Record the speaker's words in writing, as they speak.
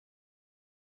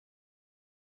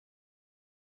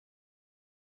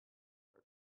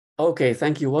Okay,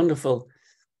 thank you. Wonderful.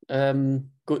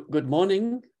 Good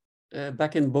morning.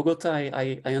 Back in Bogota,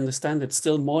 I understand it's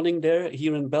still morning there.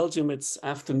 Here in Belgium, it's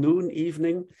afternoon,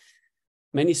 evening.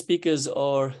 Many speakers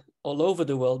are all over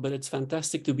the world, but it's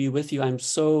fantastic to be with you. I'm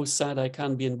so sad I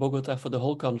can't be in Bogota for the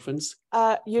whole conference.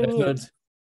 You're mute.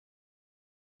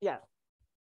 Yeah,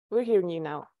 we're hearing you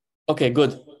now. Okay,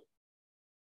 good.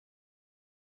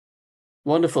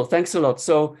 Wonderful. Thanks a lot.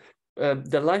 So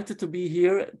delighted to be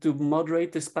here to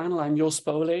moderate this panel. I'm Joost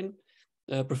Pauwelyn,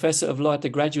 Professor of Law at the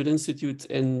Graduate Institute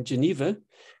in Geneva.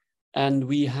 And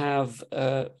we have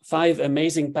 5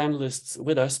 amazing panelists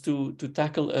with us to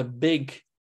tackle a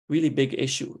really big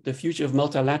issue, the future of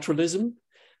multilateralism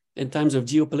in times of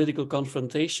geopolitical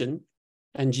confrontation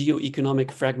and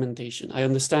geo-economic fragmentation. I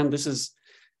understand this is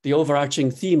the overarching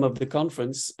theme of the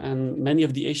conference, and many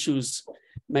of the issues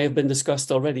may have been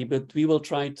discussed already, but we will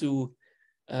try to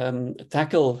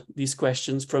tackle these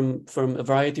questions from a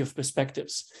variety of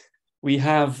perspectives. We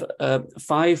have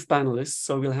 5 panelists,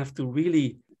 so we'll have to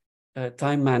really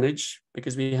time manage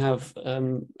because we have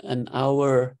an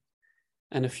hour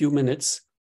and a few minutes.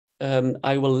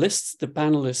 I will list the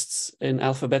panelists in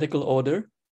alphabetical order,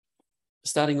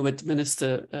 starting with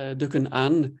Minister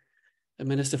Dukgeun,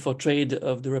 Minister for Trade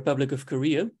of the Republic of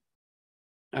Korea.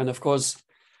 And of course,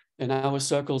 in our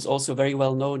circles, also very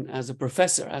well known as a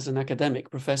professor, as an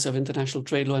academic, professor of international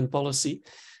trade law and policy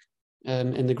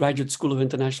in the Graduate School of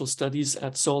International Studies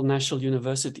at Seoul National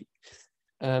University.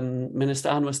 Minister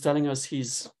An was telling us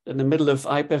he's in the middle of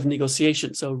IPEF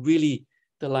negotiations, so really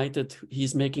delighted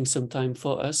he's making some time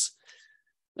for us.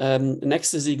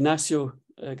 Next is Ignacio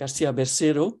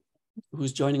Garcia-Bercero,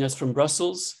 who's joining us from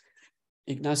Brussels.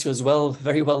 Ignacio is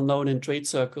very well known in trade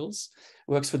circles,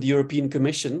 works for the European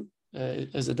Commission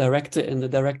as a director in the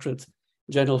Directorate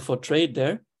General for Trade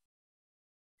there.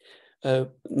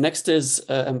 Next is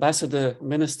Ambassador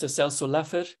Minister Celso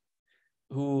Lafer,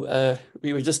 who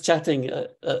we were just chatting,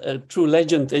 a true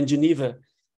legend in Geneva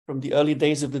from the early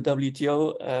days of the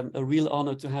WTO. A real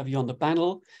honor to have you on the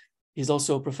panel. He's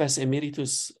also Professor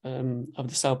Emeritus of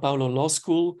the Sao Paulo Law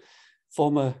School,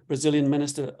 former Brazilian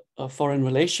Minister of Foreign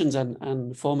Relations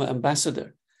and former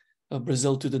Ambassador of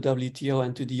Brazil to the WTO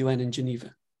and to the UN in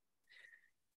Geneva.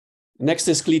 Next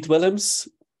is Clete Willems,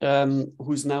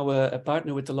 who's now a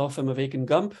partner with the law firm of Akin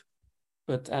Gump.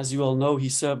 But as you all know, he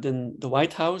served in the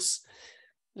White House.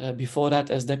 Before that,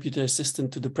 as Deputy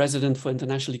Assistant to the President for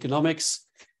International Economics,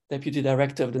 Deputy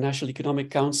Director of the National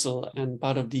Economic Council, and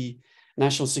part of the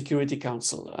National Security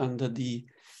Council under the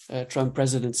Trump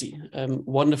presidency.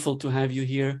 Wonderful to have you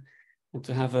here and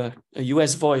to have a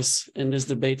US voice in this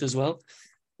debate as well.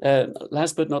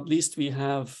 Last but not least, we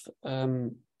have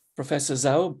Professor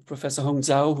Zhao, Professor Hong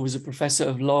Zhao, who is a professor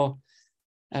of law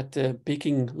at the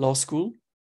Peking Law School.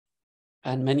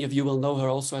 And many of you will know her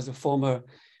also as a former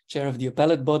chair of the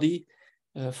appellate body,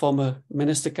 former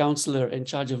minister counselor in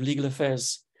charge of legal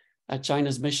affairs at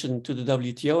China's mission to the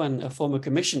WTO, and a former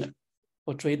commissioner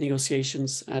for trade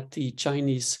negotiations at the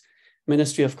Chinese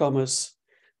Ministry of Commerce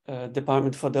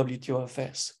Department for WTO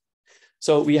Affairs.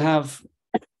 So we have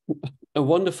a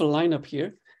wonderful lineup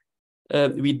here.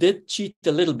 We did cheat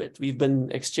a little bit. We've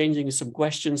been exchanging some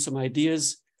questions, some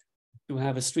ideas to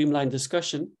have a streamlined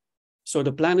discussion. So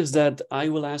the plan is that I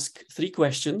will ask 3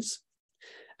 questions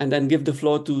and then give the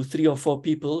floor to 3 or 4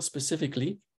 people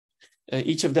specifically.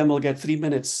 Each of them will get 3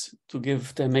 minutes to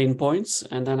give their main points,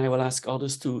 and then I will ask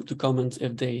others to comment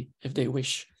if they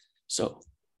wish. So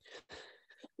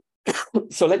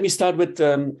let me start with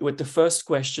the first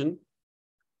question,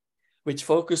 which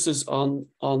focuses on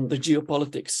the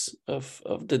geopolitics of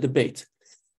the debate.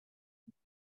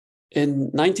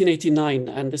 In 1989,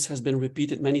 and this has been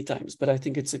repeated many times, but I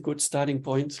think it's a good starting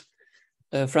point,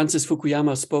 Francis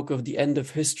Fukuyama spoke of the end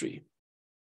of history.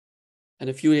 And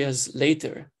a few years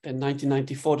later, in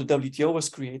 1994, the WTO was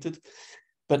created.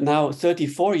 But now,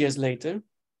 34 years later,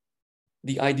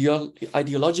 the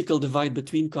ideological divide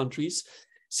between countries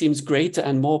seems greater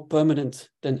and more permanent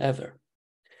than ever.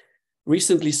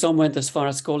 Recently, some went as far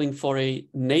as calling for a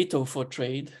NATO for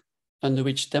trade, under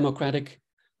which democratic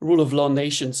rule of law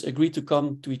nations agree to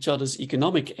come to each other's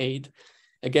economic aid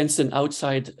against an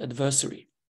outside adversary.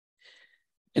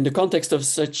 In the context of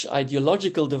such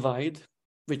ideological divide,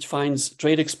 which finds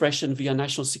trade expression via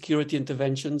national security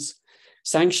interventions,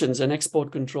 sanctions and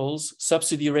export controls,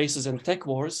 subsidy races and tech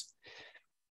wars,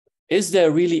 is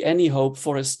there really any hope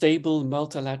for a stable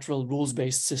multilateral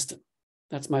rules-based system?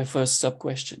 That's my first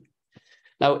sub-question.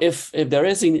 Now, if there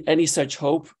isn't any such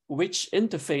hope, which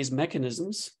interface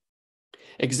mechanisms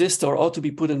exist or ought to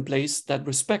be put in place that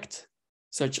respect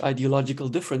such ideological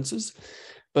differences,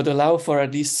 but allow for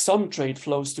at least some trade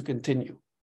flows to continue?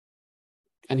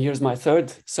 And here's my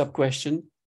third sub-question.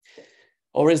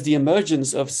 Or is the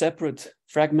emergence of separate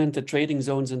fragmented trading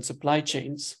zones and supply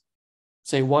chains,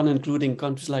 say one including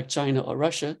countries like China or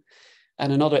Russia,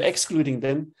 and another excluding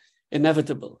them,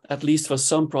 inevitable, at least for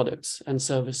some products and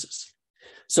services?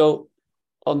 So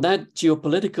on that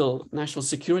geopolitical national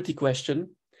security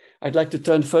question, I'd like to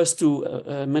turn first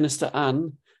to Minister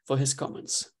An for his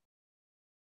comments.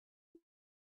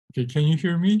 Okay, can you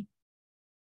hear me?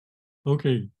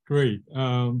 Okay, great.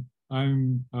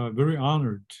 I'm very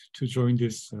honored to join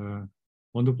this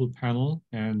wonderful panel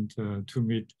and to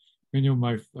meet many of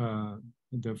my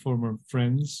the former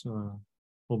friends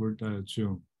over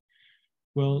June.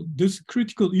 Well, this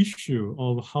critical issue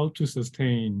of how to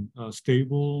sustain a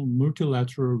stable,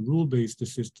 multilateral, rule-based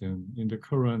system in the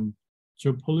current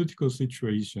geopolitical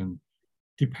situation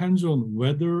depends on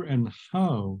whether and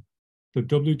how the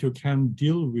WTO can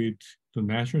deal with the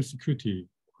national security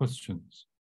questions.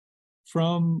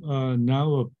 From now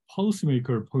a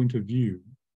policymaker point of view,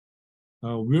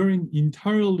 we're in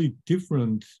entirely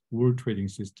different world trading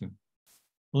system.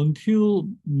 Until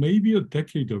maybe a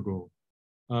decade ago,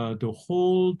 the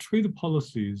whole trade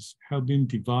policies have been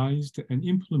devised and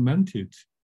implemented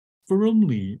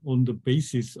firmly on the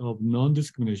basis of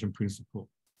non-discrimination principle.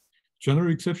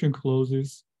 General exception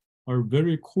clauses are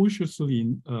very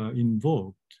cautiously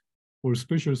invoked for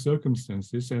special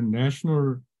circumstances, and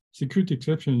national security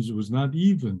exceptions was not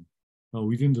even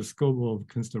within the scope of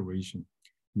consideration.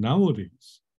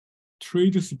 Nowadays,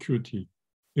 trade security,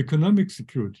 economic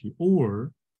security,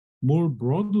 or more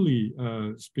broadly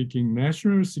speaking,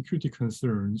 national security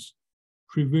concerns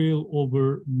prevail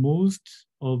over most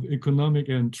of economic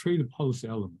and trade policy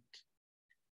elements.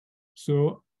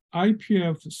 So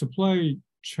IPF supply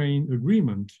chain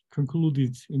agreement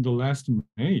concluded in the last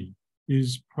May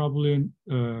is probably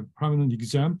a prominent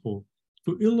example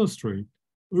to illustrate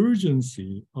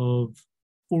urgency of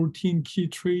 14 key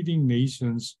trading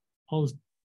nations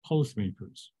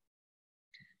policymakers.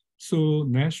 So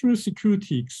national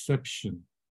security exception,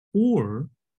 or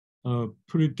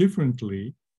put it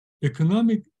differently,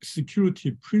 economic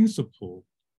security principle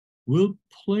will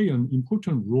play an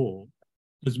important role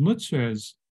as much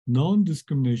as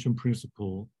non-discrimination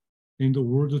principle in the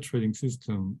world trading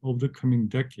system of the coming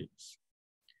decades.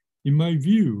 In my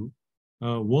view,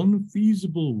 one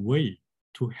feasible way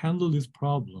to handle this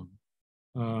problem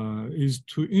is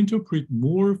to interpret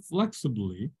more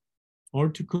flexibly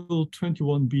Article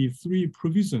 21b(3)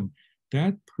 provision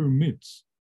that permits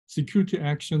security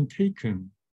action taken,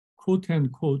 quote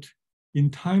unquote, in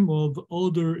time of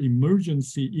other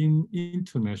emergency in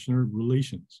international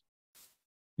relations.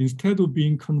 Instead of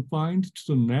being confined to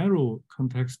the narrow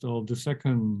context of the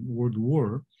Second World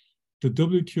War, the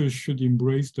WTO should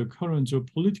embrace the current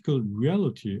geopolitical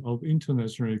reality of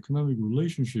international economic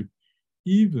relationship,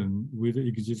 even with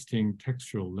existing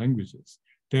textual languages.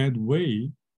 That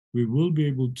way, we will be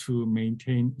able to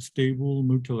maintain a stable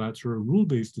multilateral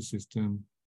rule-based system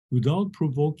without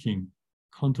provoking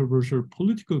controversial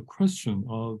political question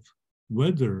of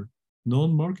whether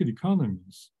non-market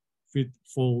economies fit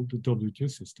for the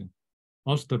WTO system.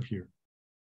 I'll stop here.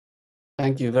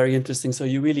 Thank you, very interesting. So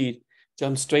you really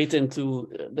jumped straight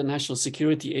into the national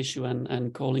security issue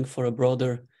and calling for a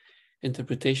broader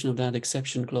interpretation of that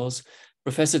exception clause.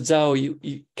 Professor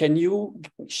Zhao, can you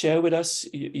share with us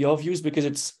your views?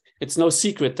 Because it's no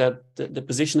secret that the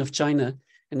position of China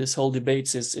in this whole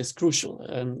debate is crucial.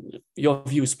 Your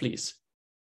views, please.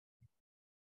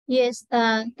 Yes,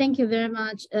 thank you very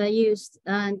much, Joost.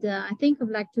 And I think I'd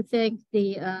like to thank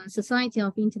the Society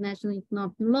of International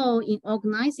Economic Law in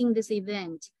organizing this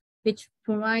event, which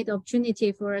provide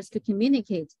opportunity for us to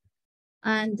communicate.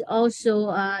 And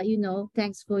also,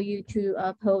 thanks for you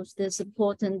to pose this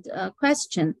important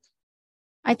question.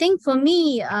 I think for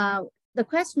me, the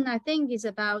question I think is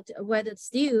about whether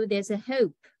still there's a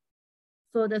hope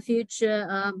for the future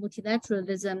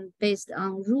multilateralism based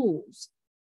on rules.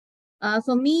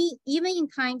 For me, even in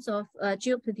times of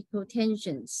geopolitical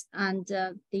tensions and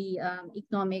the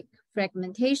economic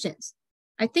fragmentations,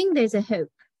 I think there's a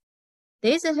hope.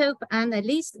 There's a hope, and at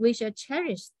least we should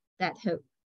cherish that hope.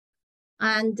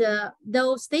 And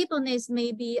though stableness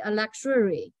may be a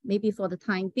luxury, maybe for the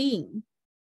time being,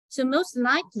 so most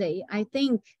likely, I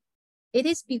think it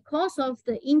is because of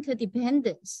the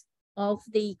interdependence of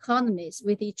the economies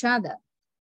with each other.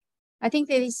 I think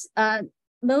it is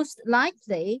most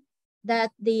likely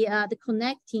that the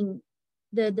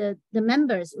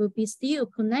members will be still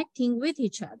connecting with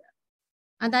each other.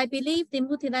 And I believe the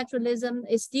multilateralism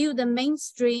is still the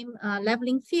mainstream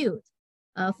leveling field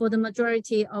for the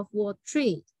majority of world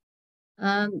trade.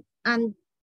 And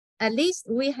at least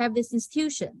we have this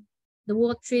institution the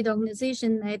World Trade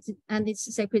Organization and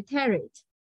its Secretariat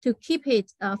to keep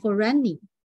it for running.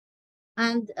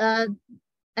 And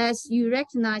as you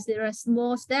recognize, there are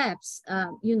small steps,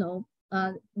 though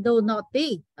not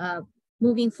big,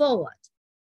 moving forward.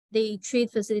 The trade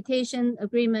facilitation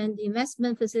agreement,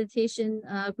 investment facilitation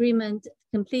agreement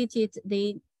completed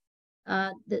the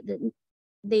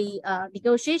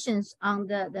negotiations on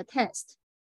the test.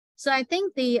 So I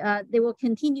think they will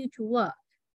continue to work.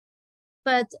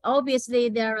 But obviously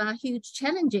there are huge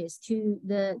challenges to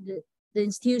the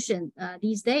institution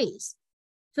these days.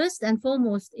 First and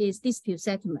foremost is dispute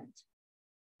settlement.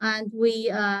 And we,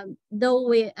 though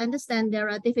we understand there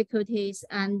are difficulties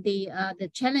and the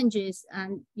challenges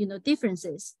and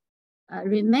differences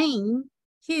remain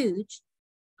huge,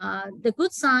 the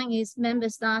good sign is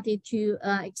members started to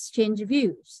exchange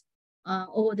views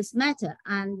over this matter,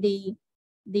 and the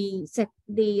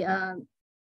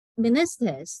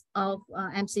ministers of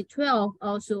MC12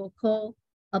 also call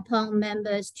upon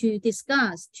members to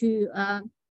discuss to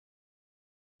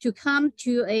come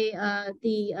to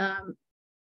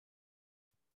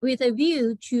with a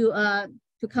view to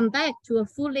come back to a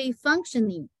fully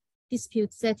functioning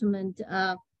dispute settlement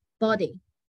body,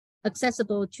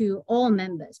 accessible to all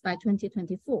members by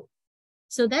 2024.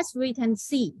 So let's wait and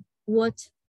see what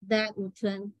that will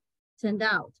turn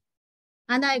out.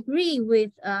 And I agree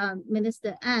with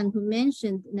Minister An, who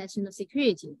mentioned national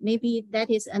security. Maybe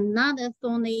that is another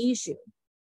thorny issue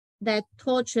that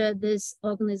torture this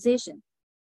organization.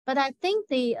 But I think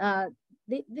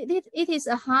it is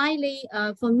a highly,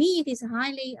 for me, it is a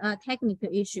highly technical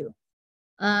issue.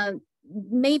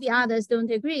 Maybe others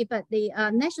don't agree, but the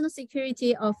national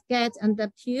security of GATT and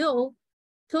WTO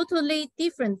totally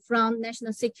different from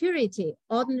national security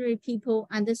ordinary people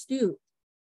understood.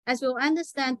 As we'll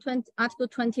understand, Article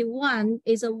 21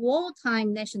 is a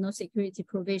wartime national security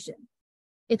provision.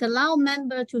 It allows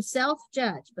members to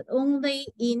self-judge, but only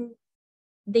in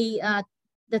the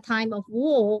time of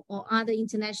war or other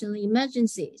international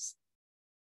emergencies.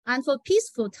 And for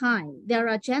peaceful time, there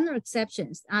are general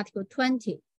exceptions, Article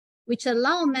 20, which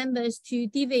allow members to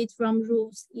deviate from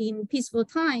rules in peaceful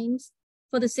times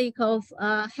for the sake of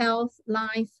health,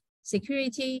 life,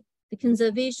 security, the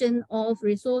conservation of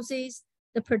resources,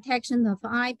 the protection of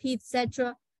IP,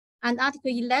 etc. And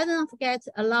Article 11 of GATT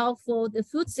allow for the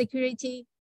food security,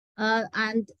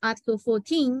 and Article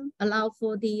 14 allow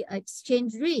for the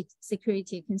exchange rate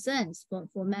security concerns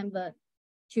for member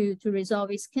to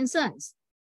resolve its concerns.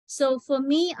 So for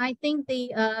me, I think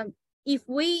if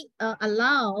we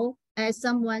allow, as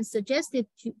someone suggested,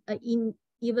 in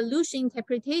evolution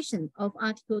interpretation of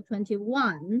Article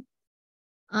 21,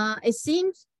 it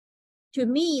seems to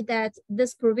me that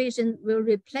this provision will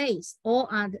replace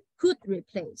could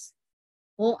replace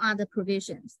all other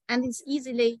provisions, and it's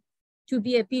easily to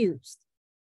be abused.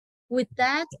 With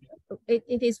that,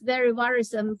 it is very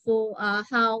worrisome for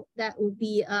how that will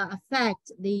be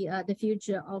affect the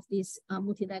future of this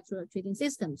multilateral trading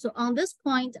system. So on this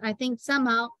point, I think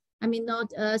somehow I may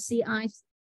not see eyes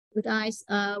with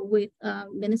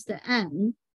Minister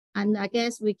An, and I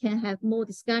guess we can have more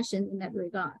discussion in that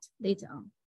regard later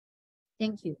on.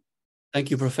 Thank you.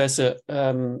 Thank you, Professor.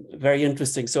 Very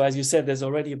interesting. So as you said, there's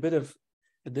already a bit of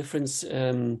a difference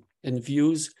in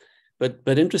views,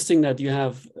 but interesting that you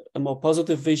have a more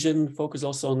positive vision, focus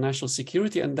also on national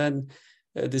security, and then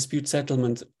dispute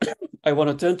settlement. I want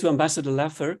to turn to Ambassador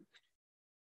Lafer,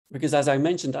 because as I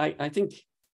mentioned, I think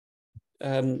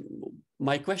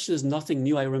my question is nothing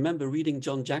new. I remember reading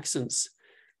John Jackson's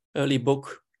early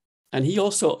book, and he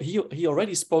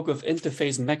already spoke of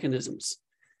interface mechanisms,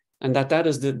 and that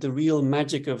is the real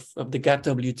magic of the GATT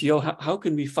WTO. How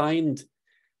can we find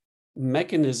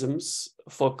mechanisms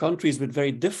for countries with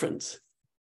very different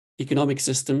economic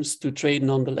systems to trade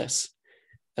nonetheless?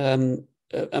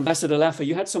 Ambassador Lafer,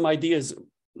 you had some ideas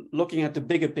looking at the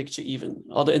bigger picture, even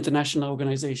other international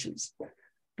organizations.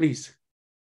 Please.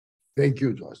 Thank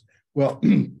you, Joost. Well,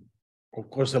 of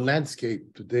course, the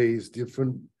landscape today is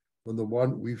different from the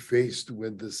one we faced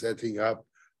with the setting up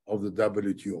of the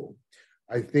WTO.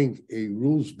 I think a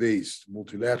rules-based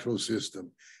multilateral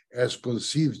system, as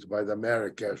conceived by the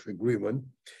Marrakesh Agreement,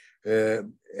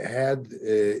 had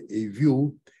a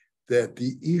view that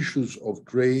the issues of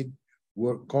trade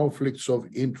were conflicts of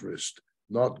interest,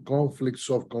 not conflicts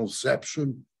of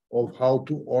conception of how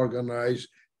to organize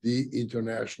the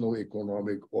international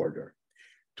economic order.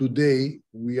 Today,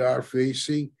 we are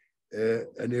facing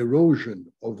an erosion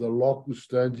of the locus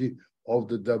standi of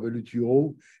the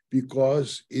WTO,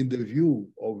 because in the view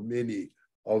of many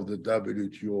of the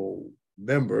WTO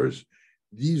members,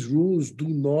 these rules do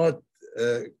not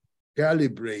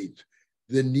calibrate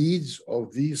the needs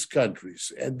of these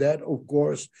countries. And that, of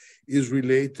course, is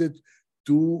related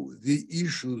to the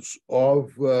issues of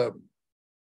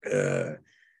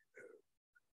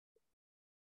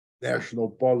national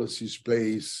policies,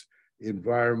 place,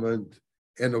 environment,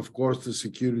 and of course the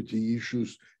security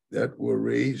issues that were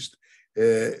raised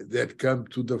that come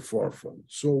to the forefront.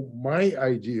 So my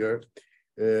idea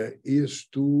is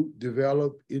to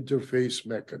develop interface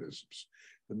mechanisms.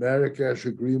 The Marrakesh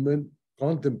Agreement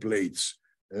contemplates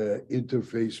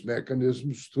interface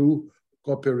mechanisms through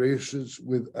cooperations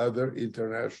with other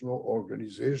international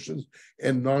organizations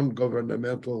and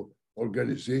non-governmental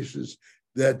organizations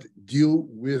that deal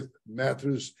with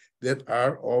matters that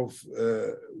are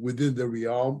within the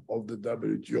realm of the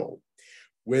WTO.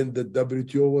 When the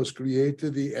WTO was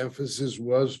created, the emphasis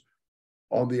was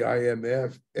on the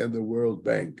IMF and the World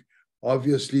Bank.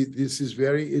 Obviously, this is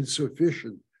very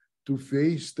insufficient to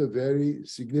face the very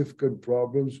significant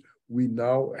problems we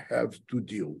now have to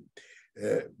deal.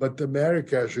 But the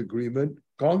Marrakesh Agreement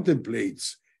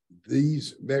contemplates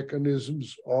these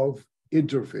mechanisms of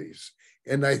interface.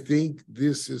 And I think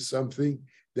this is something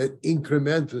that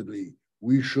incrementally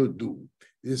we should do.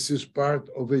 This is part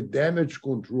of a damage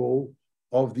control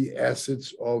of the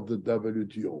assets of the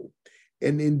WTO.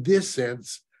 And in this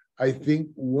sense, I think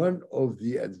one of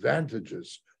the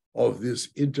advantages of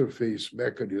this interface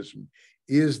mechanism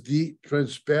is the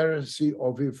transparency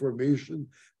of information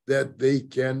that they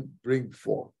can bring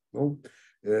forth. No?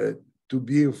 To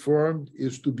be informed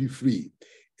is to be free.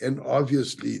 And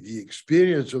obviously, the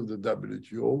experience of the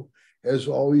WTO has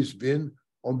always been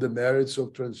on the merits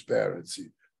of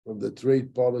transparency, from the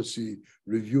trade policy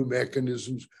review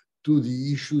mechanisms to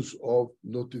the issues of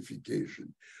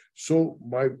notification. So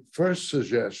my first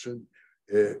suggestion,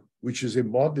 which is a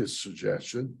modest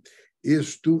suggestion,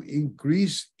 is to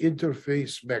increase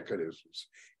interface mechanisms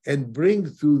and bring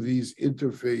through these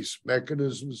interface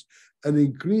mechanisms an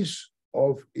increase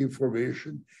of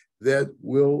information that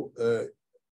will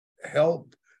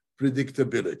help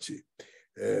predictability.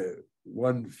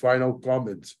 One final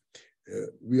comment.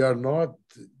 We are not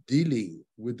dealing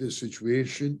with the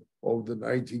situation of the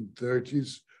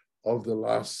 1930s of the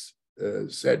last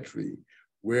century,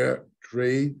 where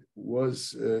trade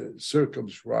was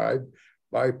circumscribed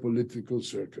by political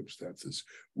circumstances.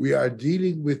 We are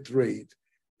dealing with trade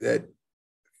that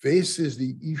faces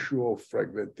the issue of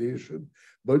fragmentation,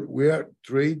 but where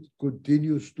trade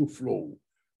continues to flow.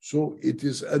 So it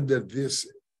is under this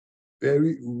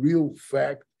very real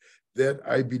fact that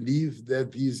I believe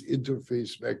that these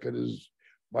interface mechanisms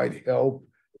might help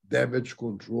damage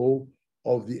control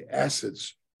of the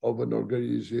assets of an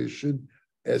organization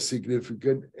as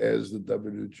significant as the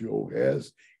WTO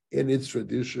has in its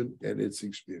tradition and its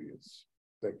experience.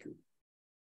 Thank you.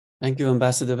 Thank you,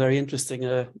 Ambassador. Very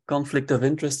interesting conflict of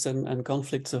interests and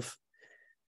conflicts of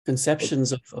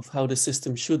conceptions of how the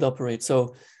system should operate.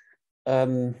 So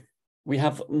we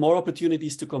have more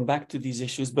opportunities to come back to these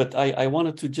issues, but I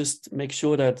wanted to just make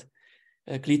sure that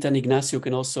Clete and Ignacio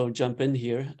can also jump in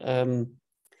here.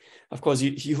 Of course,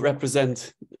 you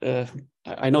represent,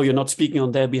 I know you're not speaking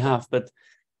on their behalf, but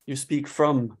you speak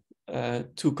from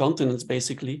two continents,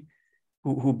 basically,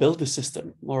 who built the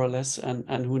system, more or less,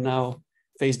 and who now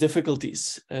face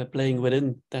difficulties playing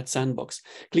within that sandbox.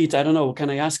 Clete, I don't know,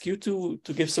 can I ask you to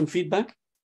give some feedback?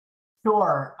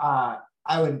 Sure.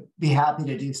 I would be happy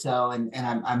to do so, and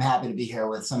I'm happy to be here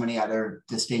with so many other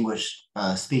distinguished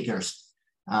speakers.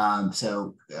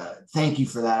 So thank you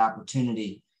for that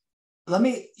opportunity. Let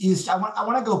me use, I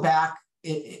want to go back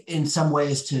in some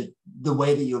ways to the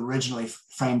way that you originally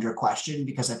framed your question,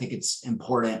 because I think it's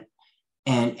important.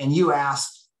 And you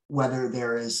asked whether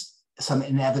there is some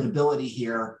inevitability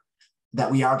here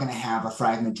that we are going to have a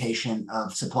fragmentation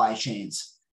of supply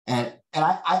chains. And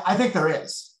I think there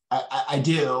is. I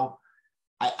do.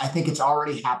 I think it's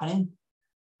already happening.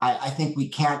 I think we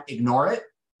can't ignore it.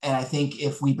 And I think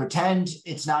if we pretend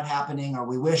it's not happening or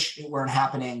we wish it weren't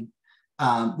happening,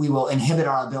 we will inhibit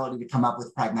our ability to come up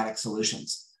with pragmatic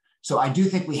solutions. So I do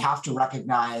think we have to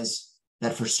recognize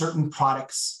that for certain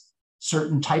products,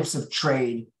 certain types of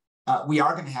trade, we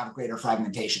are going to have greater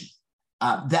fragmentation.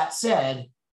 That said,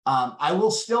 I will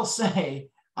still say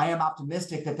I am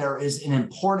optimistic that there is an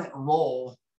important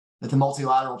role that the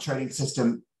multilateral trading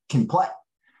system can play.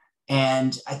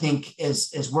 And I think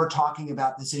as we're talking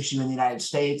about this issue in the United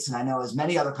States, and I know as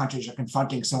many other countries are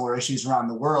confronting similar issues around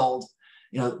the world,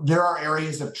 there are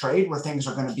areas of trade where things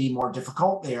are going to be more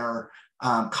difficult. They are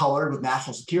colored with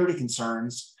national security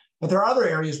concerns, but there are other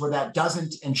areas where that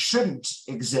doesn't and shouldn't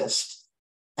exist.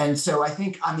 And so I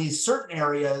think on these certain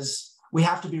areas, we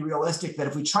have to be realistic that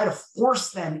if we try to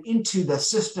force them into the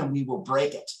system, we will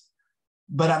break it.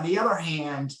 But on the other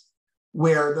hand,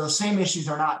 where those same issues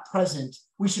are not present,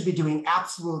 we should be doing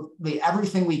absolutely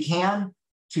everything we can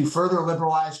to further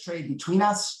liberalize trade between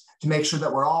us, to make sure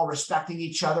that we're all respecting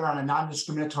each other on a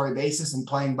non-discriminatory basis and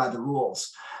playing by the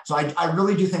rules. So I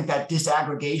really do think that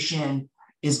disaggregation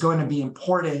is going to be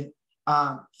important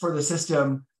for the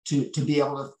system to be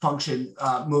able to function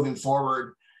moving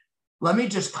forward. Let me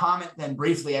just comment then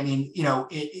briefly. I mean, you know,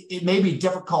 it may be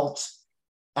difficult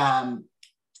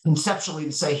conceptually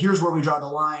to say, here's where we draw the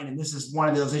line, and this is one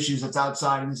of those issues that's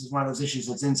outside, and this is one of those issues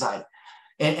that's inside.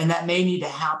 And that may need to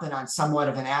happen on somewhat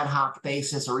of an ad hoc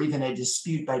basis or even a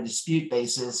dispute by dispute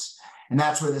basis. And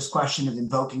that's where this question of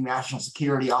invoking national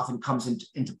security often comes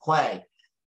into play.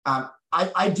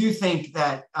 I do think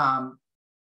that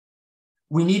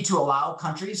we need to allow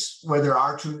countries where there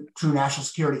are true national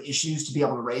security issues to be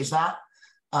able to raise that.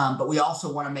 But we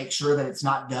also want to make sure that it's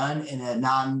not done in a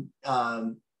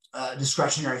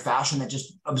non-discretionary fashion that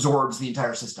just absorbs the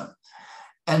entire system.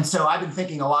 And so I've been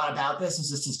thinking a lot about this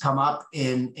as this has come up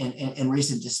in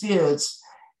recent disputes.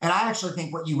 And I actually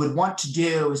think what you would want to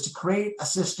do is to create a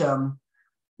system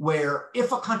where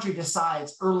if a country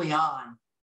decides early on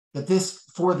that this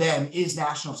for them is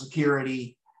national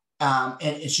security and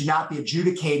it should not be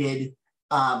adjudicated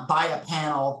by a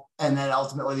panel and then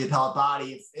ultimately the appellate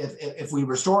body, if we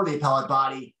restore the appellate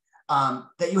body,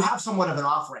 that you have somewhat of an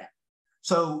off-ramp.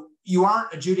 So you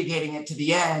aren't adjudicating it to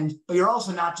the end, but you're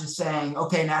also not just saying,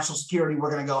 okay, national security, we're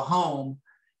going to go home.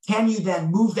 Can you then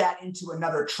move that into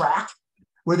another track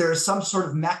where there is some sort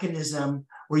of mechanism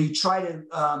where you try to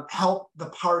help the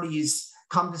parties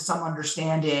come to some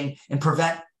understanding and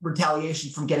prevent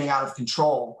retaliation from getting out of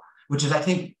control, which is, I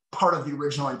think, part of the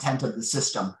original intent of the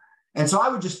system. And so I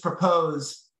would just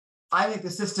propose, I think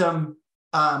the system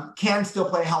can still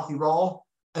play a healthy role.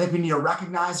 I think we need to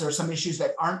recognize there are some issues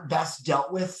that aren't best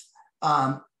dealt with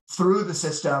through the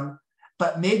system,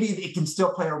 but maybe it can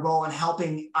still play a role in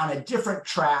helping on a different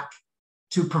track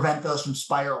to prevent those from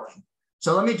spiraling.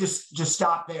 So let me just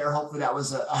stop there. Hopefully that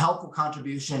was a helpful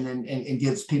contribution and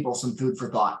gives people some food for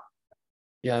thought.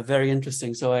 Yeah, very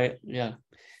interesting. So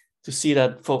to see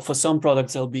that for some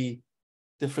products, there'll be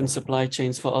different supply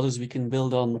chains. For others, we can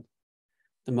build on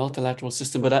the multilateral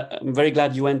system. But I'm very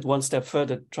glad you went one step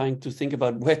further, trying to think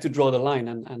about where to draw the line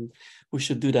and who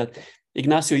should do that.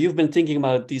 Ignacio, you've been thinking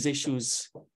about these issues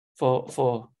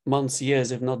for months,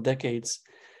 years, if not decades.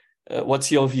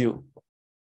 What's your view?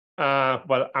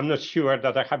 Well, I'm not sure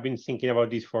that I have been thinking about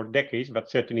this for decades,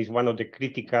 but certainly it's one of the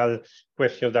critical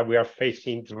questions that we are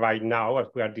facing right now as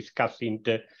we are discussing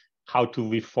how to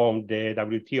reform the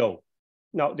WTO.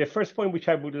 Now, the first point which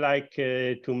I would like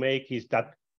to make is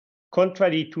that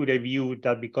contrary to the view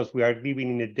that because we are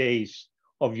living in the days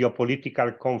of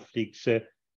geopolitical conflicts, the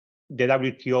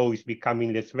WTO is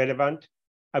becoming less relevant,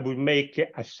 I would make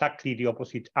exactly the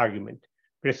opposite argument.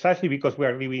 Precisely because we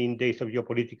are living in days of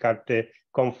geopolitical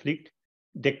conflict,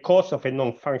 the cost of a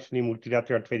non-functioning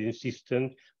multilateral trading system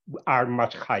are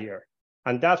much higher.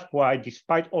 And that's why,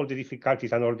 despite all the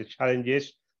difficulties and all the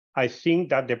challenges, I think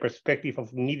that the perspective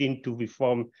of needing to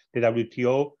reform the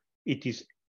WTO, it is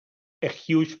a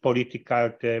huge political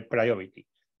priority.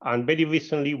 And very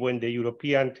recently, when the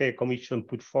European Commission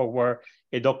put forward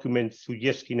a document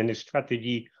suggesting a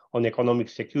strategy on economic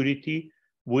security,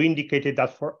 we indicated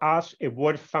that for us, a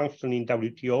well-functioning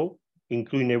WTO,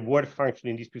 including a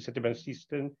well-functioning dispute settlement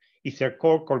system, is a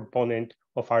core component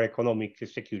of our economic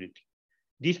security.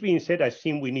 This being said, I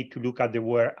think we need to look at the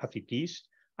world as it is,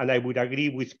 and I would agree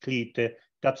with Clete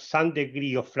that some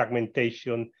degree of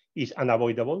fragmentation is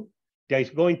unavoidable. There is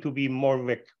going to be more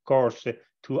recourse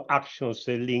to actions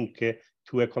linked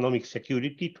to economic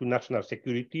security, to national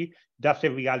security. That's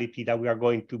a reality that we are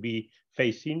going to be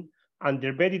facing. And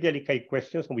they're very delicate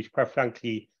questions on which, quite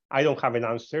frankly, I don't have an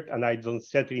answer, and I don't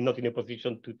certainly not in a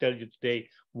position to tell you today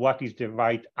what is the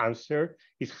right answer,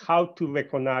 is how to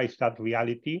recognize that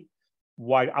reality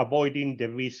while avoiding the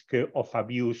risk of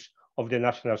abuse of the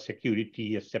national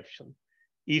security exception.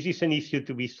 Is this an issue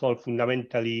to be solved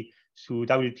fundamentally through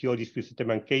WTO dispute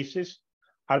settlement cases?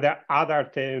 Are there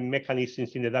other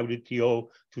mechanisms in the WTO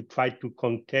to try to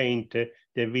contain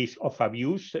the risk of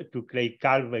abuse, to create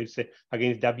guardrails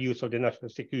against the abuse of the national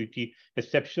security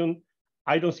exception?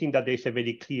 I don't think that there's a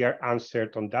very clear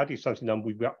answer on that. It's something that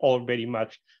we were all very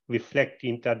much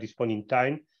reflecting at this point in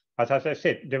time. But as I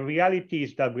said, the reality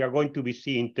is that we are going to be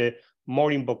seeing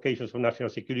more invocations of national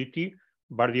security,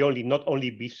 but not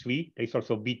only B3, there's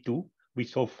also B2,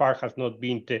 which so far has not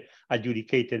been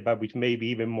adjudicated, but which may be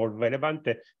even more relevant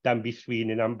than B3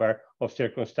 in a number of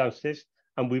circumstances.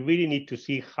 And we really need to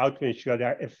see how to ensure there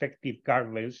are effective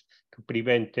guardrails to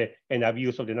prevent an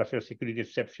abuse of the national security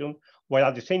exception, while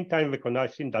at the same time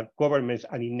recognizing that governments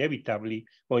are inevitably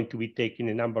going to be taking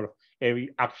a number of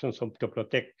actions to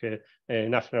protect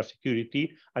national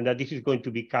security, and that this is going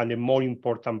to become a more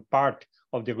important part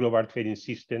of the global trading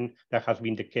system than has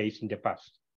been the case in the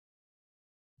past.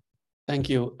 Thank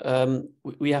you.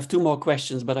 We have two more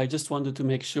questions, but I just wanted to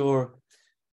make sure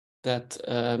that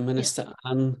Minister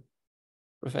An,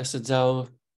 Professor Zhao,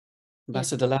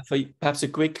 Ambassador Lafer, perhaps a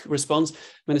quick response.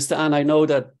 Minister An, I know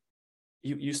that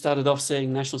you started off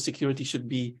saying national security should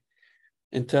be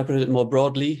interpreted more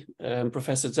broadly.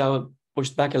 Professor Zhao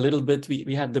pushed back a little bit.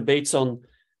 We had debates on,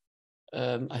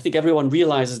 I think everyone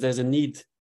realizes there's a need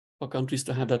for countries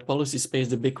to have that policy space.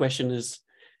 The big question is,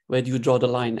 where do you draw the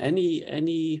line?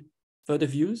 Any further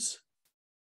views?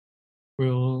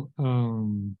 Well,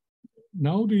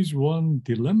 nowadays one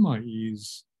dilemma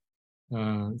is,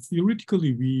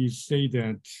 theoretically, we say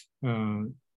that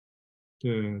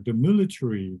the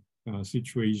military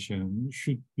situation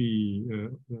should be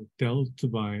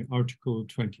dealt by Article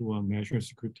 21 national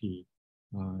security,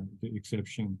 the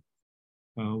exception,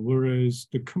 whereas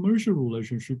the commercial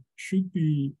relationship should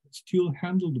be still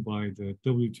handled by the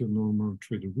WTO normal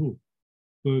trade rule.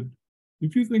 But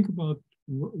if you think about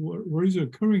what is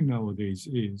occurring nowadays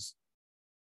is,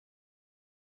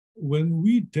 when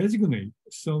we designate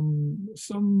some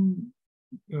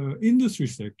industry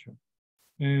sector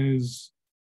as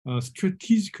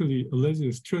strategically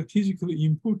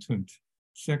important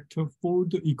sector for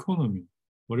the economy,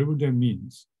 whatever that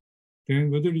means, then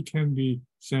whether it can be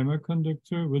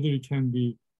semiconductor, whether it can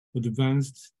be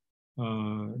advanced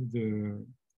the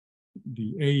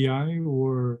AI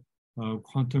or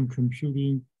quantum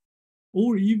computing,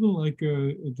 or even like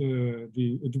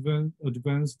the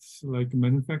advanced like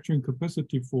manufacturing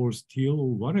capacity for steel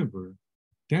or whatever,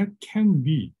 that can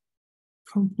be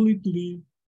completely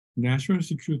national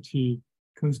security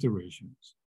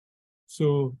considerations.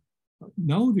 So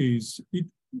nowadays,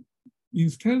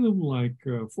 instead of like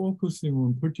focusing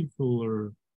on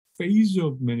particular phase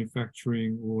of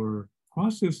manufacturing or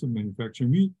process of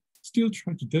manufacturing, we still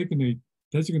try to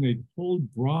designate whole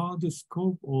broad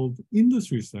scope of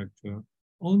industry sector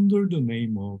under the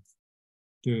name of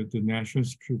the national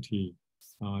security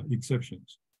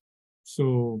exceptions.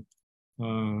 So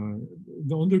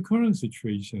under current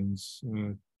situations,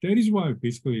 that is why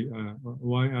basically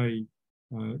why I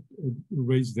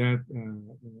raised that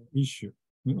issue.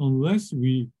 Unless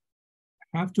we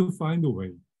have to find a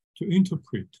way to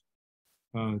interpret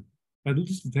at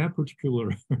least that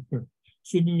particular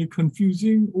seemingly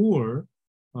confusing or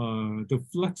the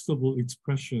flexible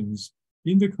expressions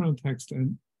in the current text,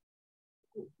 and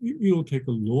it will take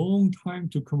a long time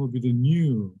to come up with a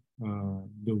new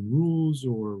the rules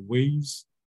or ways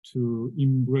to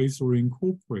embrace or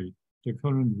incorporate the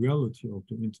current reality of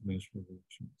the international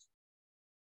relations.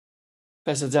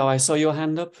 Professor Zhao, I saw your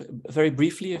hand up. Very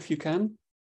briefly, if you can.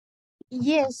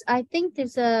 Yes, I think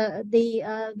there's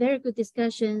the very good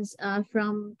discussions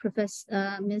from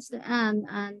Professor Mr. An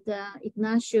and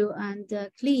Ignacio and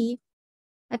Clete.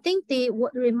 I think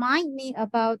what remind me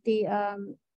about the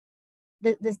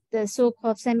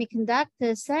so-called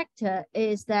semiconductor sector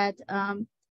is that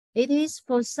it is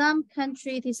for some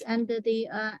countries it is under the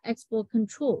export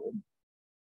control.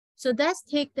 So let's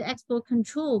take the export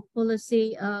control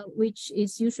policy, which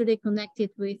is usually connected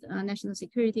with national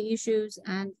security issues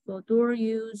and for dual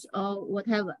use or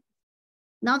whatever.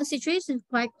 Now the situation is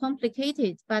quite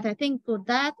complicated, but I think for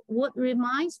that, what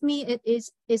reminds me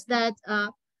is that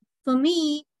for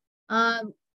me,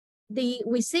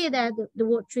 we say that the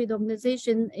World Trade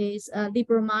Organization is a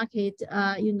liberal market,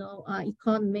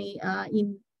 economy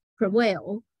in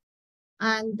prevail,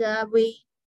 and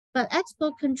but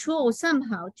export control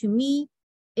somehow, to me,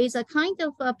 is a kind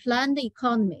of a planned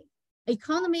economy.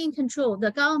 Economy in control, the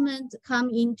government come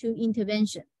into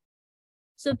intervention.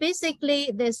 So basically,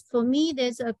 for me,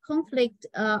 there's a conflict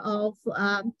of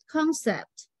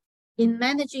concept in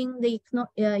managing the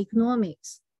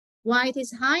economics. Why it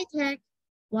is high tech,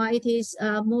 why it is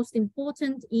most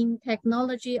important in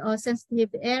technology or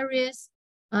sensitive areas,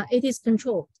 it is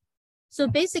controlled. So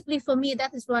basically, for me,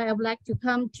 that is why I would like to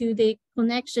come to the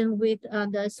connection with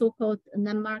the so-called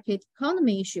non-market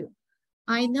economy issue.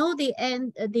 I know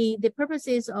the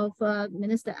purposes of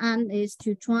Minister An is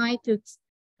to try to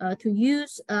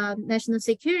use national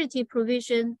security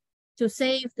provision to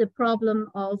save the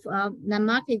problem of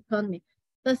non-market economy.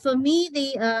 But for me,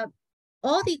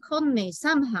 all the economy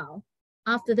somehow,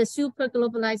 after the super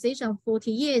globalization of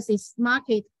 40 years, is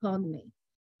market economy.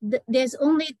 There's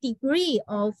only degree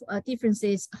of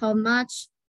differences, how much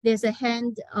there's a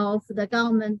hand of the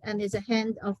government and there's a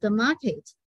hand of the market.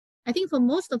 I think for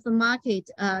most of the market,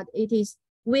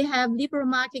 we have liberal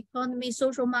market economy,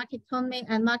 social market economy,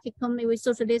 and market economy with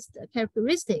socialist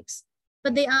characteristics,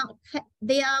 but they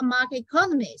are market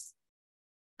economies.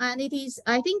 And it is,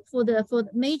 I think, for the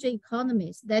major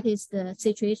economies, that is the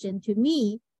situation to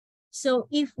me. So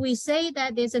if we say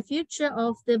that there's a future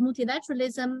of the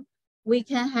multilateralism, we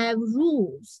can have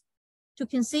rules to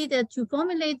consider, to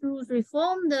formulate rules,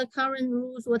 reform the current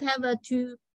rules, whatever,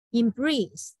 to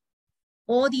embrace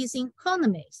all these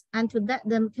economies and to let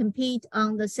them compete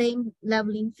on the same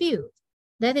leveling field.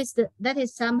 That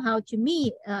is somehow, to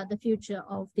me, the future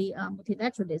of the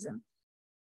multilateralism.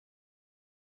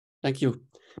 Thank you.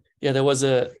 Yeah, there was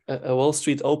a Wall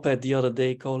Street op-ed the other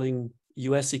day calling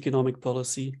US economic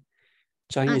policy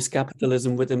Chinese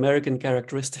capitalism with American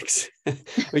characteristics,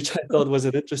 which I thought was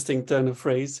an interesting turn of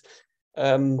phrase.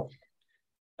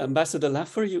 Ambassador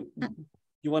Lafer, you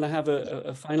want to have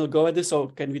a final go at this, or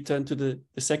can we turn to the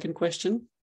second question?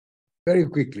 Very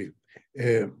quickly.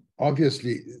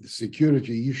 Obviously, the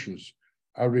security issues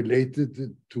are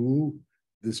related to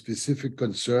the specific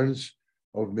concerns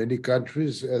of many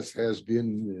countries, as has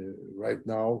been right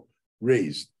now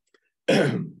raised.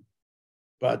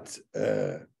 But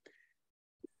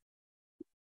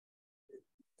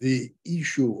the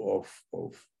issue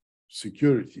of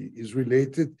security is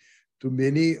related to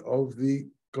many of the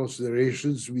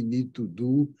considerations we need to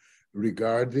do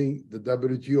regarding the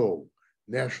WTO.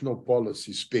 National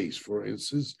policy space, for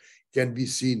instance, can be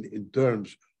seen in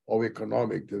terms of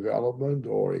economic development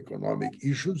or economic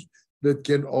issues, that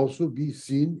can also be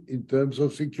seen in terms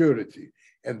of security.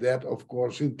 And that, of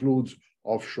course, includes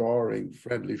offshoring,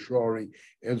 friendly shoring,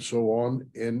 and so on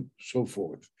and so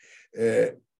forth.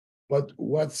 But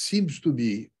what seems to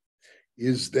me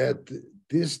is that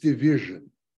this division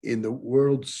in the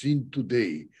world scene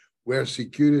today, where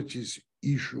security's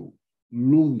issue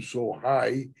looms so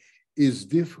high, is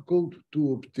difficult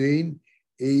to obtain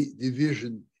a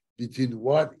division between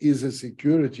what is a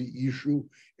security issue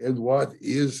and what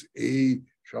is a,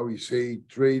 shall we say,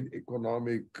 trade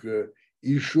economic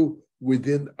issue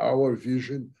within our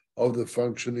vision of the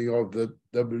functioning of the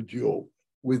WTO,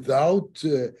 without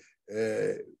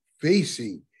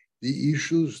facing the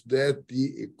issues that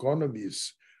the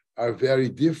economies are very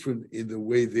different in the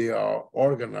way they are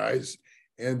organized,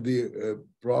 and the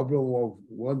problem of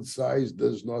one size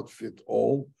does not fit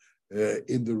all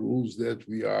in the rules that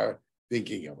we are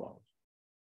thinking about.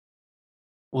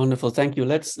 Wonderful, thank you.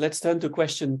 Let's turn to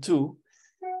question 2,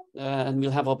 and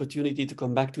we'll have opportunity to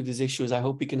come back to these issues. I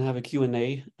hope we can have a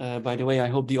Q&A. By the way, I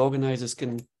hope the organizers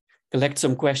can collect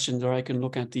some questions, or I can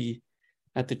look at the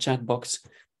chat box.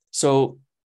 So,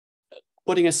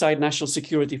 putting aside national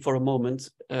security for a moment,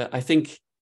 I think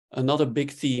another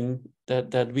big theme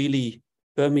that really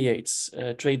permeates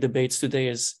trade debates today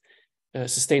is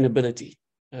sustainability,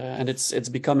 and it's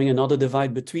becoming another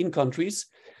divide between countries,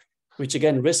 which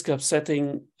again risk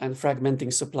upsetting and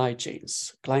fragmenting supply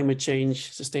chains, climate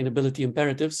change, sustainability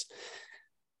imperatives,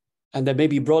 and there may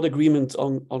be broad agreement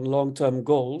on long-term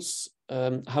goals,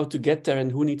 how to get there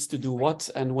and who needs to do what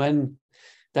and when.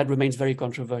 That remains very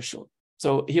controversial.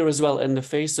 So here as well, in the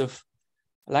face of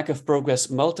lack of progress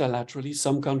multilaterally,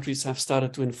 some countries have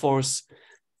started to enforce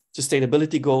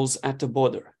sustainability goals at the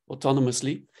border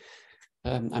autonomously.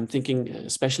 I'm thinking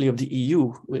especially of the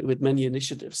EU with many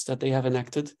initiatives that they have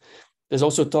enacted. There's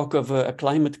also talk of a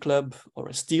climate club or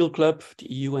a steel club.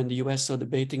 The EU and the US are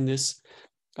debating this,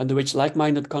 under which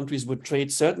like-minded countries would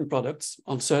trade certain products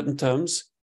on certain terms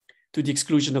to the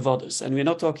exclusion of others. And we're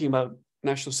not talking about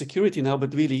national security now,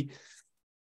 but really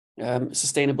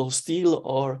sustainable steel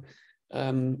or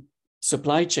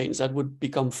supply chains that would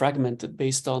become fragmented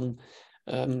based on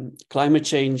climate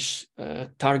change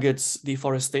targets,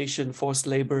 deforestation, forced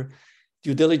labor,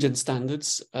 due diligence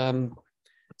standards.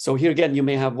 So here again, you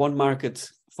may have one market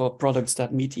for products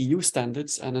that meet EU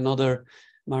standards and another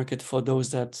market for those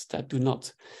that do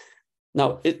not.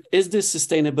 Now, is this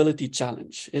sustainability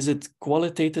challenge, is it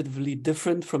qualitatively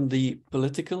different from the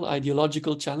political,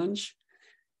 ideological challenge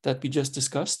that we just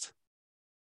discussed?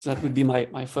 So that would be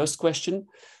my first question.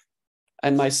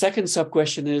 And my second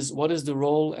sub-question is, what is the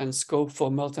role and scope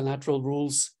for multilateral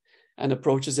rules and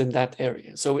approaches in that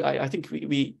area? So I think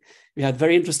we had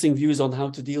very interesting views on how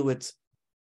to deal with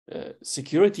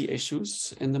security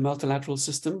issues in the multilateral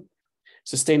system.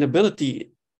 Sustainability,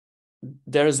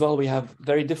 there as well, we have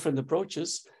very different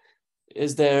approaches.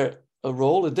 Is there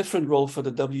a different role for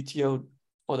the WTO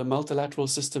or the multilateral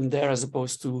system there as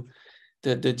opposed to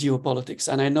the geopolitics?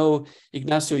 And I know,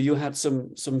 Ignacio, you had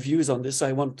some views on this.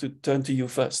 I want to turn to you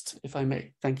first, if I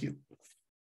may. Thank you.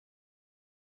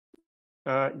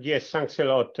 Yes, thanks a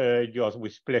lot, Joost,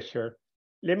 with pleasure.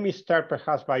 Let me start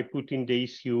perhaps by putting the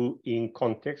issue in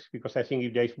context, because I think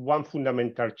if there is one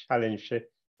fundamental challenge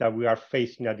that we are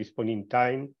facing at this point in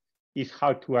time, is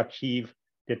how to achieve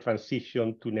the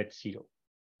transition to net zero.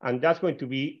 And that's going to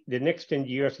be, the next 10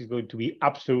 years is going to be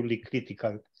absolutely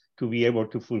critical to be able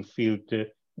to fulfill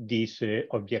this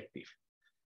objective.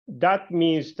 That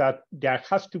means that there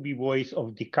has to be ways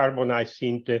of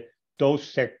decarbonizing those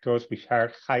sectors which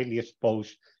are highly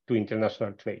exposed to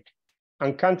international trade.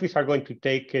 And countries are going to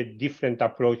take different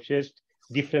approaches,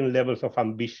 different levels of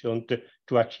ambition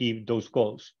to achieve those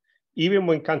goals. Even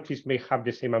when countries may have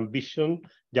the same ambition,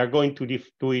 they are going to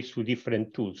do it through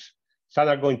different tools. Some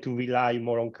are going to rely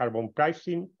more on carbon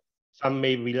pricing, some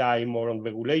may rely more on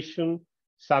regulation,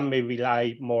 some may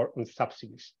rely more on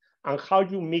subsidies. And how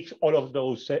you mix all of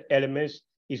those elements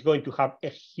is going to have a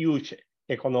huge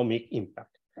economic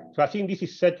impact. So I think this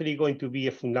is certainly going to be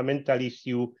a fundamental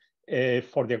issue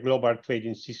for the global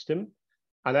trading system.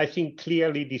 And I think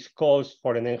clearly this calls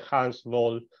for an enhanced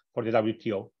role for the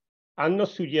WTO. I'm not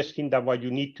suggesting that what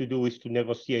you need to do is to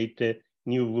negotiate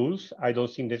new rules. I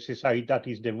don't think necessarily that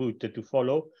is the route to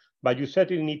follow, but you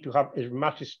certainly need to have a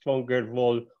much stronger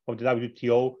role of the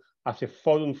WTO as a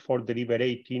forum for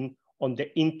deliberating on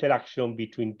the interaction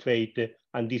between trade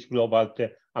and these global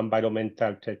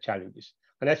environmental challenges.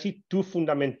 And I see two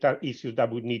fundamental issues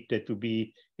that would need to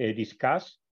be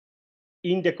discussed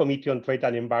in the Committee on Trade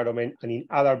and Environment and in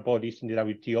other bodies in the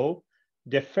WTO.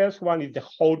 The first one is the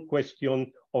whole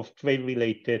question of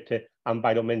trade-related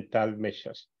environmental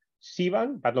measures.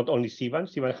 CBAM, but not only CBAM.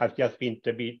 CBAM has just been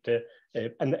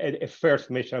a first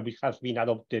measure which has been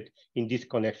adopted in this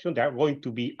connection. There are going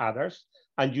to be others,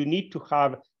 and you need to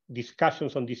have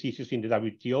discussions on these issues in the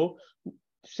WTO,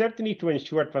 certainly to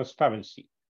ensure transparency,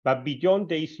 but beyond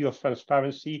the issue of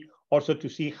transparency, also to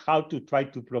see how to try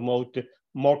to promote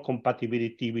more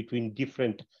compatibility between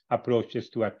different approaches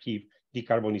to achieve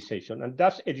decarbonization. And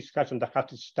that's a discussion that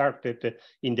has started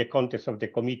in the context of the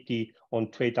Committee on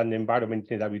Trade and Environment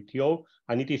in the WTO,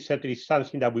 and it is certainly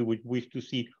something that we would wish to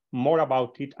see more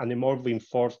about it and a more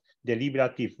reinforced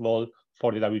deliberative role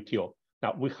for the WTO.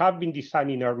 Now, we have been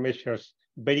designing our measures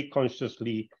very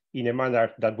consciously in a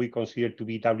manner that we consider to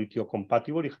be WTO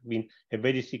compatible. It has been a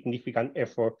very significant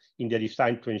effort in the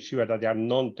design to ensure that they are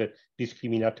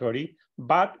non-discriminatory.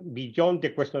 But beyond the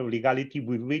question of legality,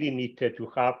 we really need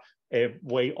to have a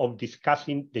way of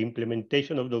discussing the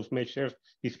implementation of those measures,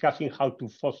 discussing how to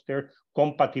foster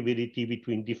compatibility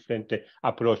between different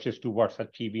approaches towards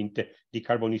achieving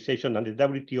decarbonization. And the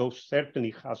WTO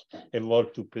certainly has a role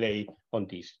to play on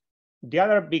this. The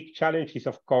other big challenge is,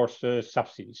 of course,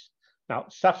 subsidies. Now,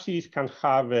 subsidies can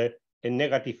have a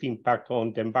negative impact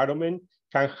on the environment,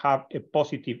 can have a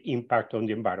positive impact on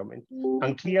the environment.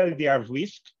 And clearly there are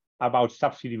risks about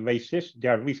subsidy bases.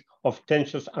 There are risks of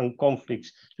tensions and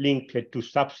conflicts linked to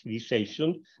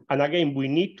subsidization. And again, we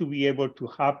need to be able to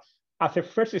have, as a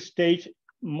first stage,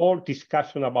 more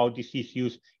discussion about these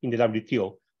issues in the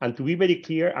WTO. And to be very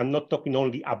clear, I'm not talking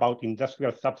only about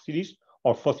industrial subsidies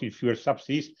or fossil fuel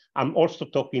subsidies. I'm also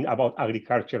talking about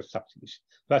agriculture subsidies.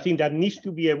 So I think there needs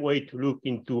to be a way to look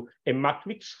into a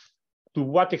matrix, to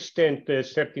what extent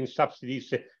certain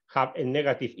subsidies have a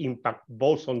negative impact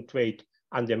both on trade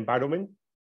and the environment.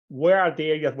 Where are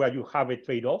the areas where you have a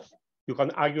trade-off? You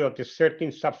can argue that a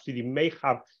certain subsidy may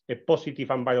have a positive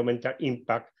environmental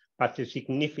impact, but a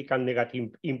significant negative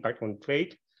impact on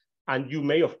trade. And you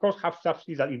may, of course, have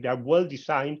subsidies that, if they are well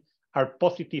designed, are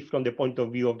positive from the point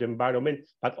of view of the environment,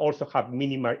 but also have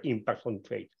minimal impacts on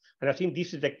trade. And I think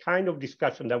this is the kind of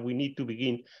discussion that we need to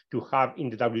begin to have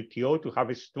in the WTO, to have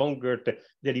a stronger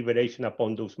deliberation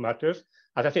upon those matters.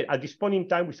 As I said, at this point in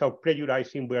time, without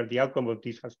prejudicing where the outcome of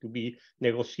this has to be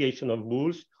negotiation of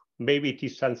rules, maybe it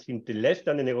is something less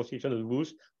than a negotiation of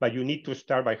rules, but you need to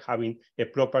start by having a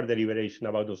proper deliberation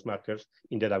about those matters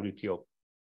in the WTO.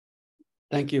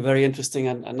 Thank you. Very interesting,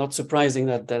 and not surprising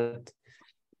that the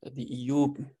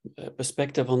EU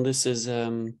perspective on this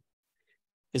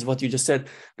is what you just said.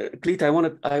 Clete, I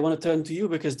want to turn to you,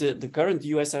 because the current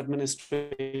US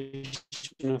administration,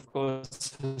 of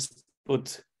course, has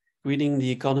put greening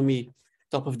the economy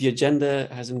top of the agenda,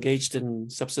 has engaged in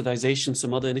subsidization,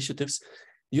 some other initiatives.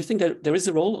 Do you think that there is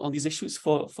a role on these issues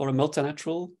for a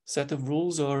multilateral set of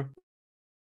rules, or?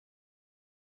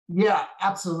 Yeah,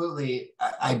 absolutely,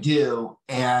 I do.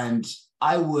 And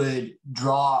I would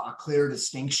draw a clear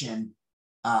distinction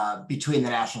between the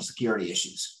national security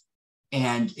issues.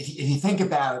 And if you think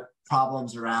about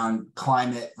problems around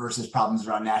climate versus problems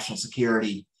around national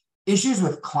security, issues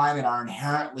with climate are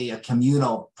inherently a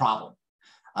communal problem.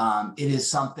 It is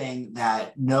something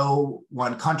that no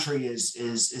one country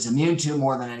is immune to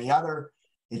more than any other.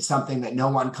 It's something that no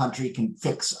one country can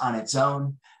fix on its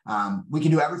own. We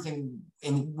can do everything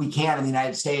we can in the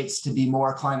United States to be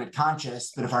more climate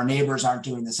conscious, but if our neighbors aren't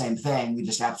doing the same thing, we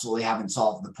just absolutely haven't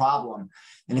solved the problem.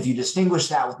 And if you distinguish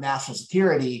that with national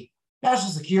security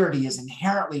is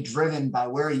inherently driven by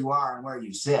where you are and where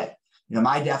you sit. You know,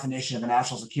 my definition of a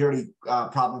national security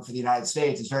problem for the United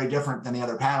States is very different than the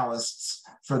other panelists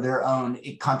for their own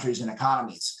countries and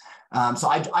economies. So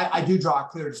I do draw a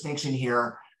clear distinction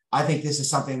here. I think this is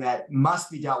something that must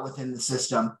be dealt with in the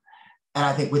system. And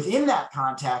I think within that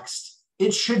context,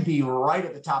 it should be right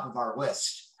at the top of our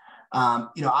list.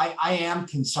 You know, I am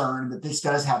concerned that this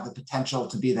does have the potential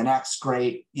to be the next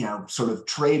great, you know, sort of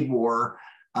trade war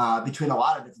between a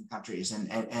lot of different countries,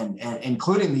 and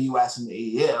including the US and the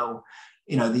EU.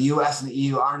 You know, the US and the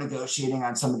EU are negotiating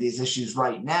on some of these issues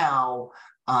right now,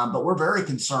 but we're very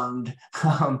concerned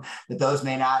that those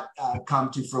may not come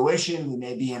to fruition. We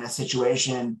may be in a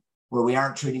situation where we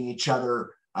aren't treating each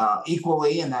other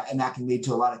equally, and that can lead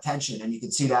to a lot of tension. And you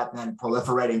can see that then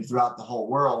proliferating throughout the whole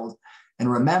world.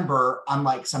 And remember,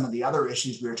 unlike some of the other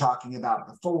issues we were talking about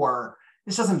before,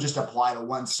 this doesn't just apply to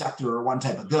one sector or one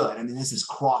type of good. I mean, this is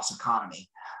cross economy.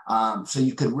 So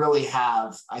you could really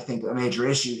have, I think, a major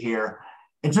issue here.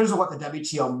 In terms of what the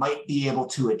WTO might be able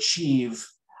to achieve,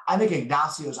 I think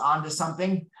Ignacio's onto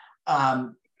something.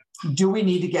 Do we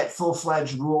need to get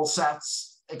full-fledged rule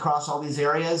sets across all these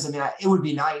areas? I mean, it would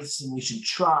be nice and we should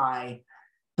try,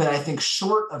 but I think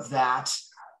short of that,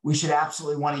 we should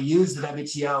absolutely want to use the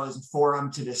WTO as a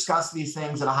forum to discuss these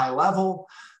things at a high level.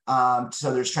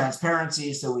 So there's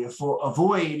transparency, so we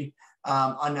avoid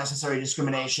unnecessary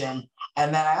discrimination.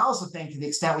 And then I also think to the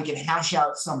extent we can hash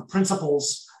out some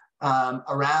principles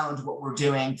around what we're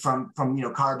doing from you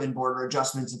know, carbon border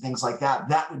adjustments and things like that,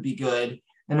 that would be good.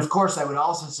 And of course, I would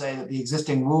also say that the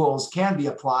existing rules can be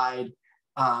applied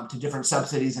to different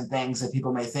subsidies and things that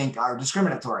people may think are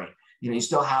discriminatory. You know, you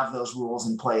still have those rules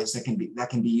in place that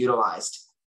can be utilized.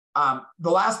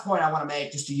 The last point I want to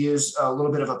make, just to use a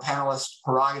little bit of a panelist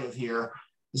prerogative here,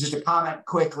 is just to comment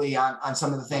quickly on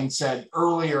some of the things said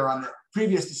earlier on the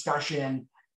previous discussion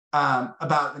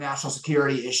about the national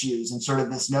security issues and sort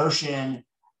of this notion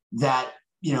that,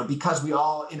 you know, because we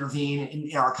all intervene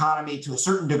in our economy to a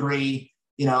certain degree,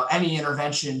 you know, any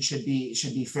intervention should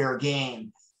be fair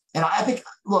game. And I think,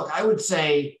 look, I would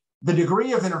say the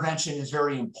degree of intervention is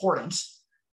very important.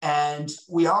 And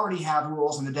we already have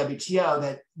rules in the WTO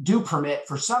that do permit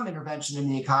for some intervention in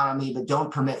the economy, but don't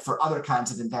permit for other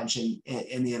kinds of intervention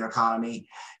in the economy.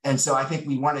 And so I think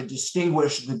we want to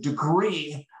distinguish the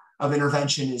degree of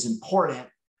intervention is important.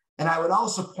 And I would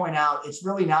also point out, it's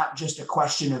really not just a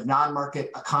question of non-market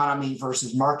economy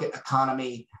versus market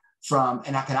economy from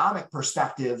an economic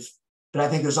perspective, but I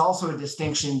think there's also a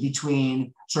distinction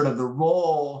between sort of the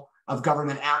role of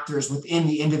government actors within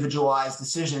the individualized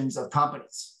decisions of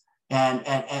companies.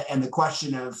 And the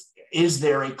question of, is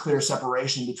there a clear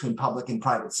separation between public and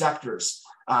private sectors?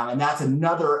 And that's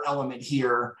another element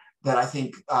here that I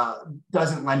think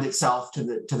doesn't lend itself to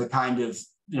the kind of,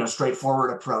 you know,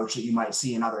 straightforward approach that you might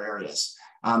see in other areas.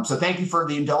 So thank you for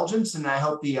the indulgence, and I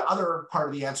hope the other part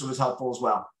of the answer was helpful as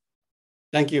well.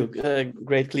 Thank you.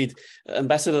 Great, Clete.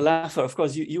 Ambassador Lafer, of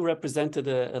course, you represented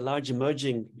a large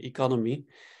emerging economy.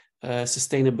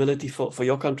 Sustainability for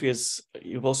your country is,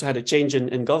 you've also had a change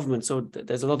in government, so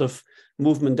there's a lot of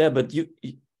movement there, but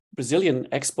Brazilian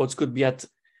exports could be at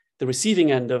the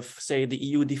receiving end of, say, the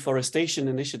EU deforestation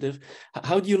initiative.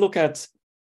 How do you look at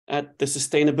the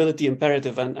sustainability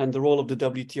imperative and the role of the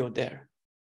WTO there?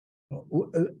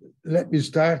 Let me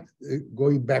start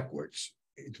going backwards.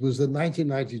 It was the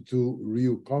 1992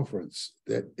 Rio conference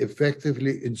that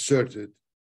effectively inserted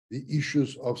the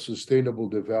issues of sustainable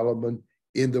development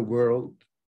in the world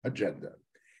agenda.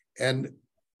 And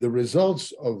the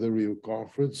results of the Rio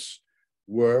conference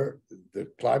were the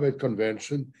Climate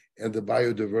Convention and the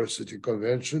Biodiversity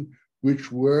Convention,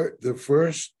 which were the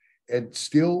first and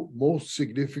still most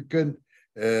significant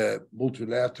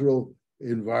multilateral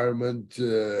environment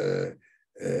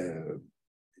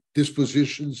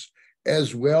dispositions,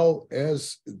 as well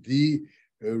as the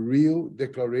Rio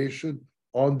Declaration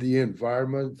on the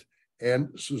Environment and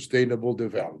Sustainable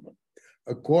Development.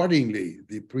 Accordingly,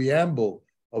 the preamble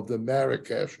of the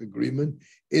Marrakesh Agreement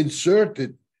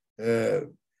inserted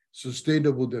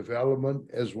sustainable development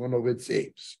as one of its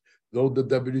aims, though the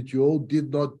WTO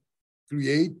did not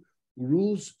create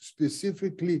rules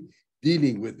specifically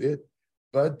dealing with it,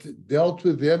 but dealt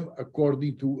with them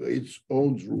according to its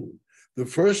own rule. The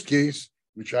first case,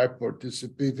 which I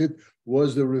participated,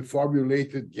 was the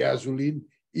reformulated gasoline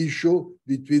issue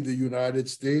between the United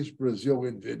States, Brazil,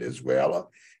 and Venezuela.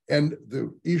 And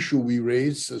the issue we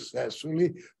raised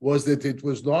successfully was that it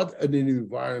was not an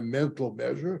environmental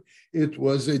measure, it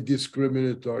was a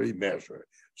discriminatory measure.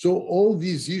 So all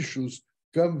these issues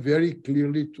come very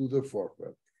clearly to the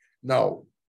forefront. Now,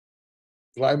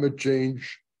 climate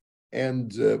change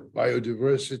and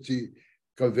biodiversity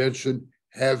convention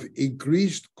have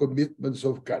increased commitments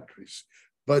of countries,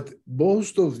 but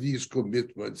most of these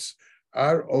commitments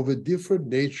are of a different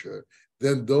nature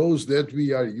than those that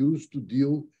we are used to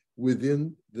deal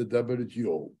within the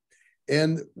WTO.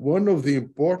 And one of the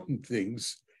important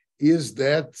things is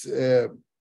that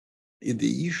in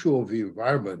the issue of the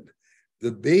environment,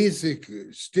 the basic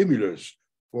stimulus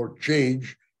for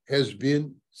change has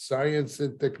been science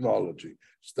and technology,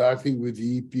 starting with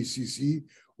the IPCC,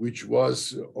 which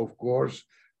was, of course,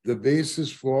 the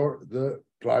basis for the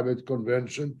climate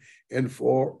convention and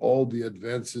for all the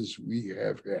advances we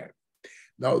have had.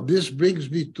 Now, this brings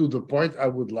me to the point I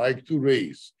would like to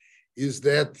raise, is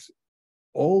that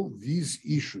all these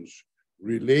issues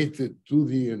related to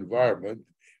the environment,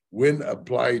 when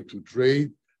applied to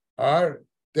trade, are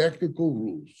technical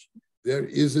rules. There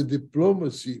is a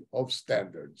diplomacy of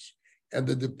standards, and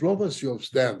the diplomacy of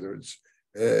standards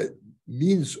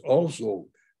means also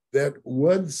that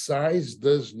one size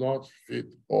does not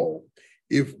fit all.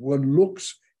 If one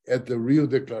looks at the Rio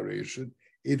Declaration,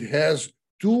 it has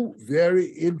two very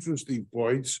interesting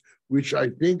points, which I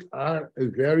think are a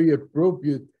very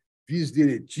appropriate vis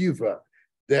directiva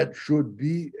that should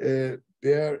be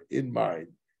bear in mind.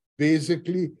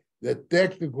 Basically, the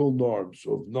technical norms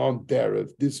of non-tariff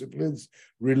disciplines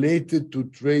related to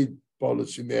trade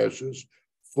policy measures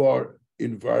for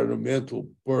environmental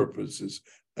purposes,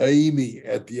 aiming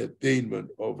at the attainment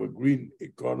of a green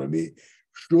economy,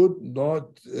 should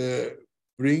not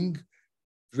bring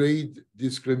trade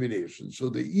discrimination. So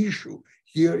the issue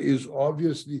here is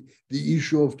obviously the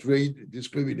issue of trade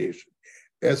discrimination.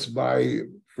 As my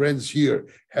friends here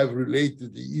have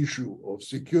related the issue of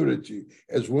security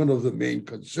as one of the main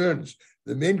concerns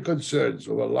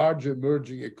of a large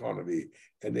emerging economy,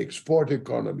 an export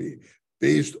economy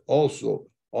based also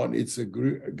on its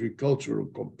agricultural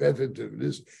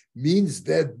competitiveness, means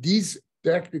that these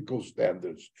technical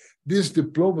standards, this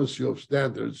diplomacy of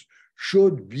standards,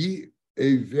 should be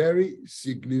a very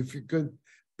significant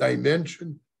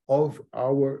dimension of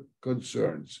our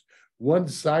concerns. One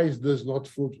size does not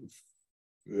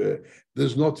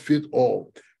fit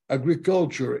all.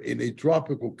 Agriculture in a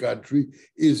tropical country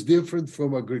is different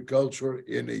from agriculture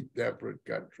in a temperate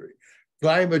country.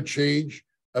 Climate change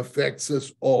affects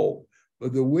us all,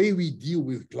 but the way we deal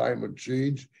with climate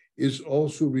change is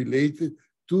also related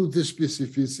to the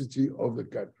specificity of the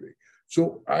country.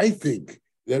 So I think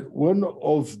that one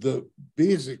of the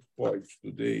basic points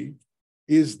today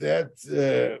is that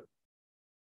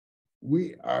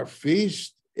we are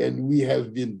faced and we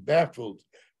have been baffled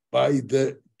by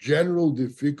the general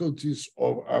difficulties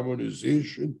of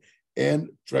harmonization and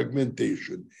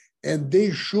fragmentation. And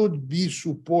they should be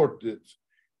supported,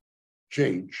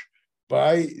 change,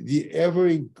 by the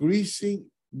ever-increasing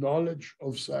knowledge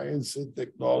of science and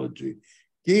technology,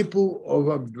 capable of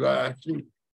addressing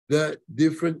the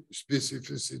different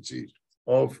specificities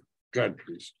of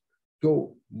countries.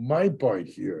 So my point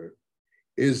here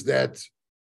is that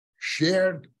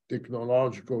shared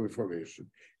technological information,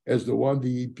 as the one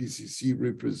the IPCC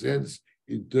represents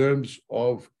in terms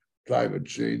of climate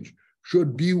change,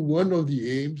 should be one of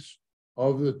the aims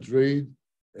of the trade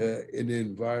and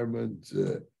environment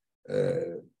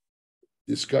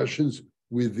discussions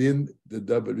within the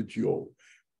WTO.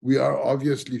 We are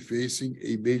obviously facing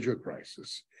a major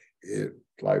crisis.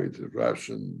 Climate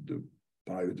disruption, the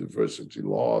biodiversity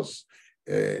loss,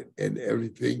 and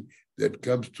everything that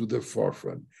comes to the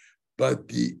forefront. But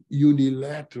the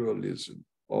unilateralism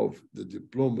of the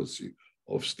diplomacy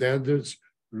of standards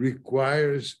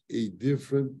requires a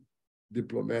different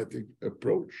diplomatic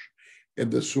approach.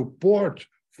 And the support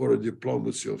for a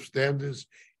diplomacy of standards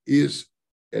is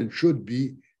and should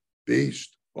be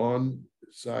based on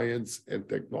science and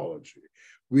technology,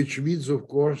 which means, of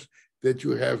course, that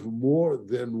you have more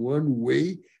than one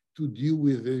way to deal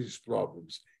with these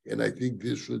problems. And I think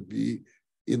this should be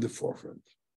in the forefront.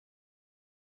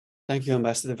 Thank you,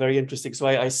 Ambassador. Very interesting. So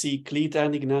I see Clete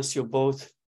and Ignacio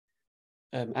both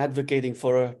advocating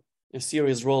for a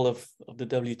serious role of the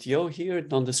WTO here,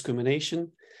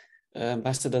 non-discrimination.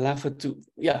 Ambassador Lafer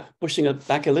pushing it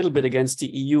back a little bit against the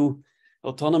EU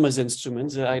autonomous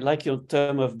instruments. I like your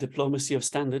term of diplomacy of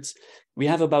standards. We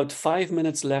have about 5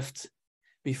 minutes left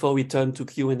before we turn to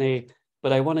Q&A.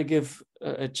 but I want to give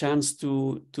a chance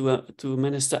to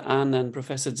Minister An and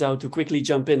Professor Zhao to quickly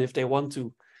jump in if they want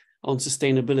to on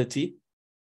sustainability.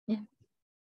 Yeah.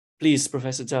 Please,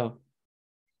 Professor Zhao.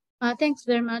 Thanks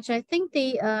very much. I think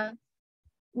I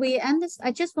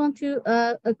just want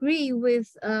to agree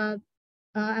with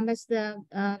Ambassador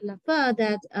Lafer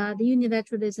that the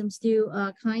unilateralism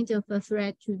still kind of a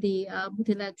threat to the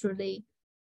multilaterally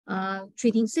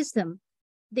treating system.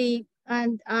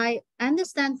 And I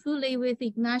understand fully with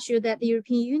Ignacio that the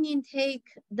European Union take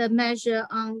the measure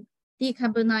on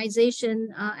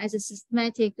decarbonization as a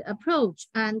systematic approach,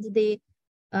 and the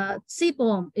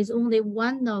CBOM is only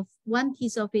one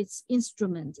piece of its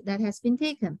instrument that has been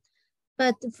taken.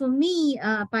 But for me,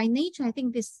 by nature, I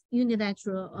think this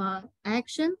unilateral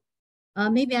action,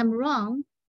 maybe I'm wrong.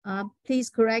 Please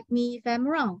correct me if I'm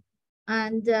wrong.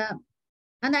 And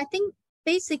I think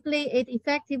basically it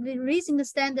effectively raising the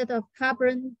standard of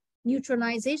carbon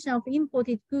neutralization of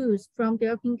imported goods from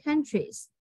developing countries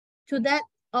to that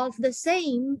of the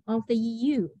same of the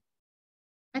EU.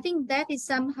 I think that is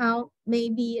somehow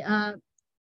maybe, to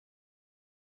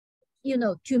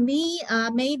me,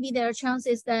 maybe there are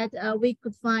chances that we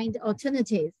could find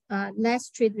alternative,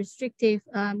 less trade restrictive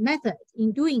method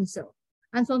in doing so.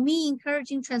 And for me,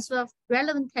 encouraging transfer of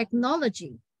relevant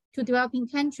technology to developing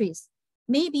countries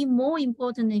may be more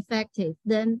important and effective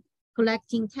than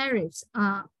collecting tariffs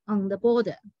on the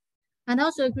border. And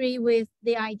also agree with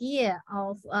the idea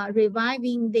of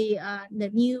reviving the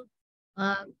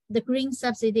green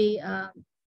subsidy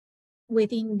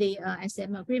within the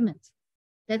SM agreement.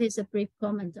 That is a brief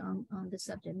comment on the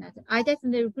subject matter. I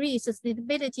definitely agree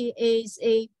sustainability is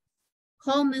a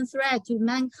common threat to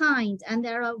mankind, and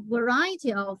there are a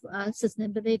variety of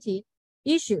sustainability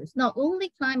issues, not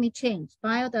only climate change,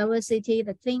 biodiversity,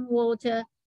 the clean water,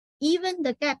 even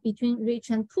the gap between rich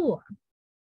and poor.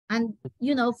 And,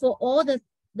 for all the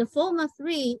former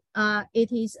three,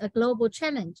 it is a global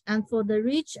challenge. And for the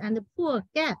rich and the poor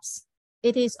gaps,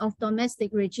 it is of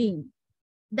domestic regime.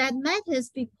 That matters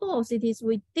because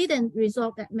we didn't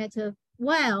resolve that matter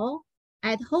well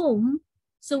at home.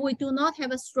 So we do not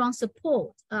have a strong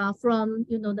support from,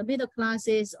 the middle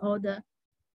classes or the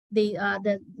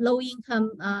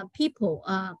low-income people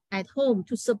at home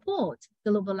to support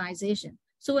globalization.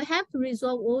 So we have to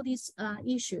resolve all these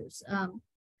issues,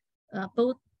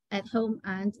 both at home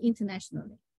and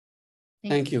internationally.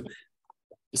 Thank you.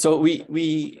 So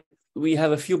we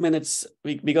have a few minutes,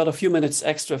 we got a few minutes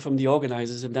extra from the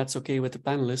organizers, if that's okay with the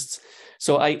panelists.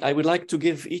 So I would like to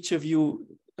give each of you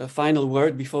a final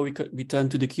word before we turn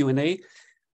to the Q&A.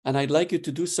 And I'd like you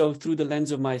to do so through the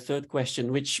lens of my third question,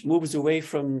 which moves away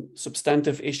from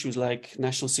substantive issues like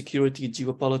national security,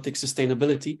 geopolitics,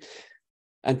 sustainability,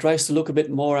 and tries to look a bit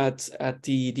more at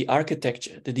the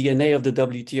architecture, the DNA of the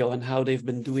WTO and how they've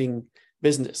been doing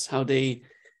business, how their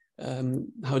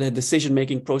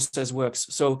decision-making process works.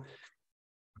 So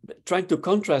trying to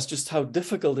contrast just how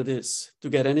difficult it is to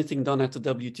get anything done at the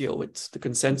WTO with the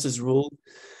consensus rule.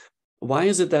 Why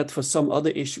is it that for some other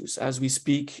issues, as we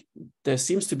speak, there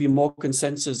seems to be more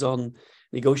consensus on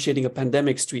negotiating a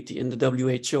pandemics treaty in the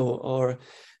WHO, or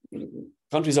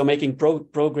countries are making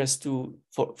progress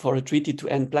for a treaty to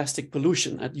end plastic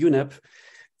pollution at UNEP?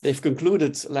 They've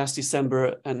concluded last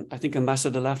December, and I think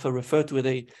Ambassador Lafer referred to it,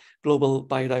 a global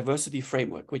biodiversity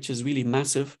framework, which is really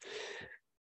massive.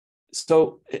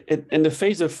 So in the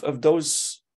face of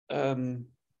those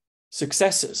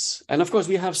successes, and of course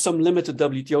we have some limited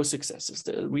WTO successes,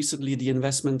 recently the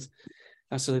investment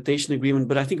facilitation agreement,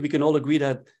 but I think we can all agree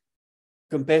that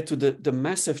compared to the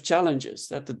massive challenges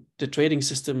that the trading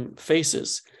system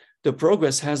faces, the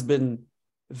progress has been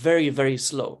very, very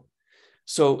slow.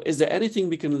 So is there anything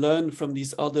we can learn from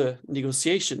these other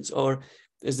negotiations, or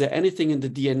is there anything in the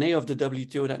DNA of the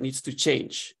WTO that needs to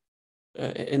change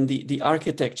in the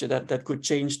architecture that could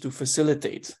change to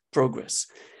facilitate progress?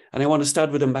 And I want to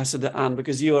start with Ambassador An,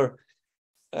 because you're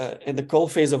in the coal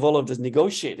phase of all of this,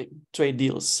 negotiating trade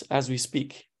deals as we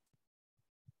speak.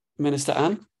 Minister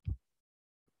An?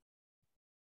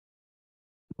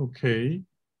 Okay.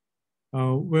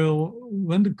 Well,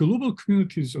 when the global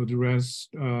communities address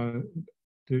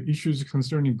the issues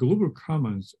concerning global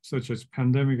commons, such as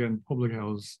pandemic and public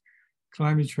health,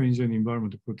 climate change and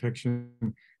environmental protection,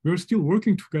 we're still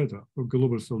working together for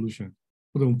global solutions.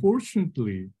 But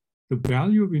unfortunately, the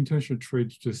value of international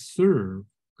trade to serve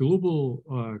global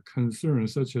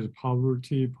concerns such as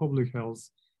poverty, public health,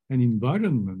 and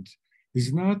environment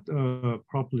is not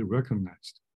properly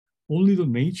recognized. Only the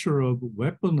nature of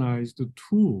weaponized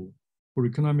tool for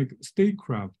economic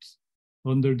statecraft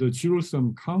under the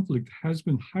zero-sum conflict has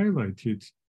been highlighted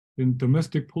in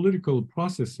domestic political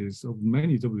processes of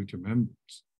many WTO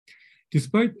members.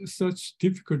 Despite such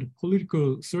difficult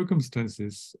political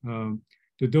circumstances,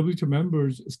 the WTO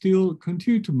members still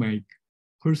continue to make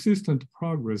persistent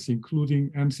progress, including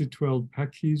MC12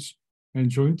 package and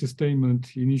joint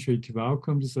statement initiative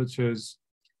outcomes such as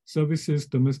services,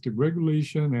 domestic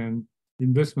regulation, and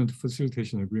investment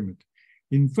facilitation agreement.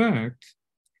 In fact,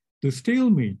 the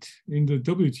stalemate in the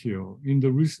WTO in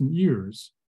the recent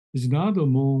years is not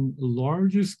among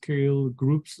larger scale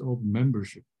groups of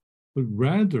membership, but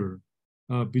rather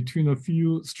between a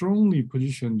few strongly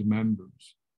positioned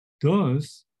members.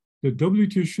 Thus, the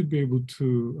WTO should be able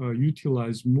to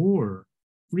utilize more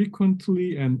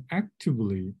frequently and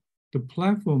actively the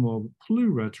platform of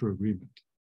plurilateral agreement,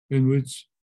 in which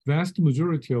vast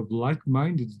majority of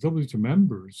like-minded WTO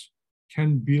members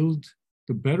can build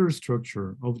the better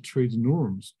structure of trade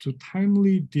norms to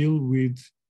timely deal with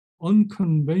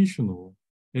unconventional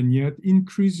and yet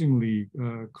increasingly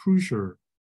crucial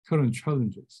current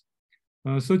challenges.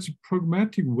 Such a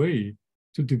pragmatic way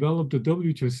to develop the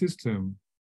WTO system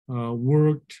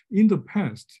worked in the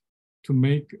past to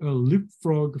make a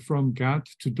leapfrog from GATT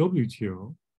to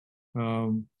WTO.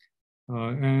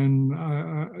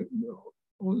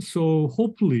 So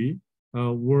hopefully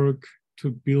work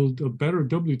to build a better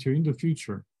WTO in the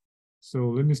future. So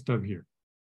let me stop here.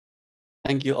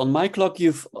 Thank you. On my clock,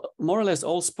 you've more or less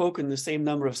all spoken the same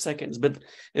number of seconds, but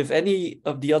if any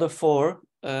of the other four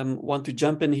want to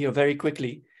jump in here very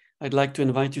quickly, I'd like to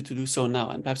invite you to do so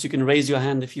now. And perhaps you can raise your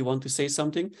hand if you want to say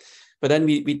something, but then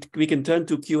we can turn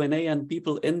to Q&A, and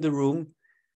people in the room,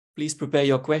 please prepare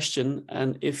your question.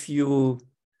 And if you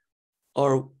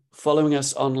are following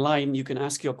us online, you can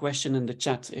ask your question in the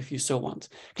chat if you so want.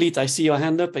 Clete, I see your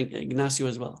hand up, and Ignacio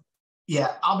as well.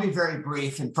 Yeah, I'll be very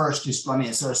brief. And first, just let me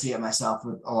associate myself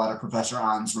with a lot of Professor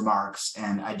On's remarks.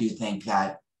 And I do think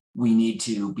that we need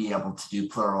to be able to do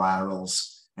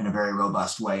plurilaterals in a very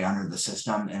robust way under the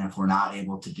system. And if we're not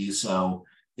able to do so,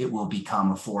 it will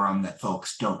become a forum that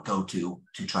folks don't go to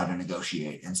try to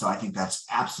negotiate. And so I think that's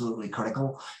absolutely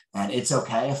critical. And it's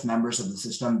okay if members of the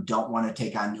system don't want to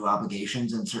take on new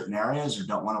obligations in certain areas or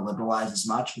don't want to liberalize as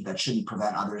much, but that shouldn't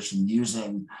prevent others from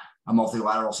using a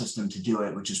multilateral system to do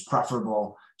it, which is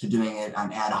preferable to doing it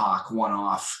on ad hoc,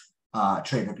 one-off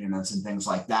trade agreements and things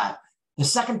like that. The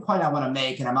second point I want to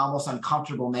make, and I'm almost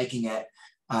uncomfortable making it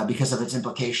because of its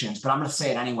implications, but I'm going to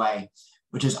say it anyway,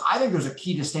 which is I think there's a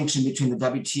key distinction between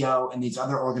the WTO and these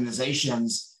other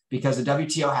organizations, because the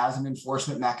WTO has an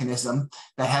enforcement mechanism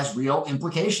that has real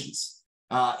implications.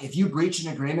 If you breach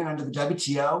an agreement under the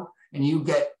WTO and you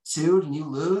get sued and you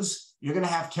lose, you're going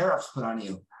to have tariffs put on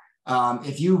you.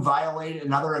 If you violate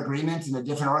another agreement in a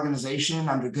different organization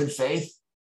under good faith,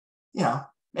 you know,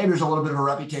 maybe there's a little bit of a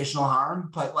reputational harm,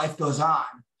 but life goes on.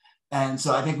 And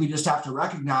so I think we just have to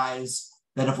recognize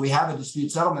that if we have a dispute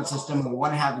settlement system and we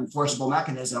want to have an enforceable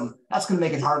mechanism, that's going to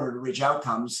make it harder to reach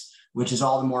outcomes, which is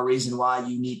all the more reason why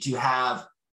you need to have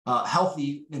a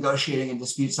healthy negotiating and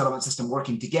dispute settlement system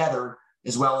working together,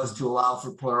 as well as to allow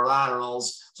for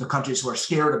plurilaterals so countries who are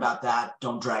scared about that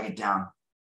don't drag it down.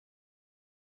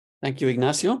 Thank you,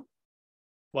 Ignacio.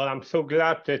 Well, I'm so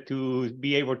glad to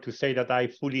be able to say that I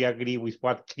fully agree with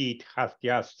what Clete has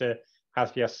just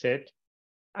said.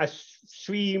 As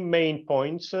three main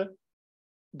points,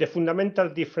 the fundamental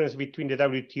difference between the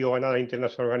WTO and other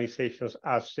international organizations,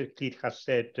 as Clete has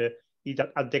said, is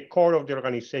that at the core of the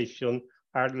organization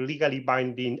are legally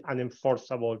binding and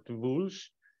enforceable rules.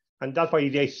 And that's why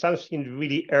there is something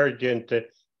really urgent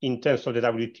in terms of the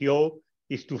WTO,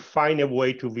 is to find a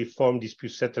way to reform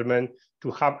dispute settlement,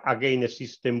 to have again a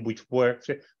system which works,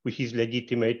 which is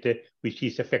legitimate, which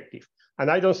is effective.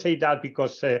 And I don't say that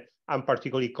because I'm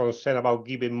particularly concerned about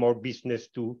giving more business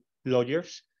to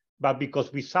lawyers, but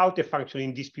because without a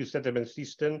functioning dispute settlement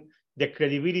system, the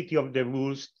credibility of the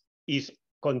rules is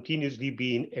continuously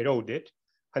being eroded.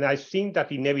 And I think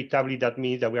that inevitably that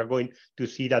means that we are going to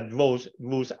see that those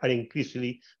rules are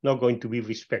increasingly not going to be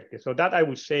respected. So that I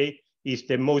would say is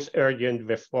the most urgent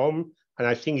reform. And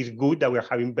I think it's good that we're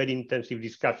having very intensive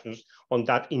discussions on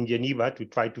that in Geneva to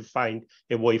try to find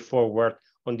a way forward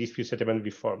on dispute settlement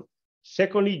reform.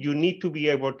 Secondly, you need to be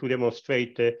able to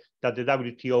demonstrate that the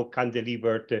WTO can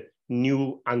deliver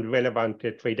new and relevant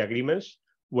trade agreements,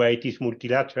 where it is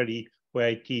multilaterally, where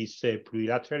it is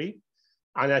plurilaterally.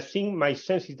 And I think my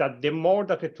sense is that the more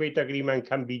that a trade agreement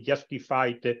can be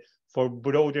justified for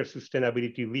broader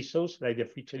sustainability reasons, like the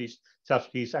Fisheries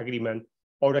Subsidies Agreement,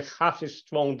 or it has a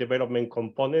strong development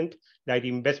component, like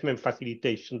investment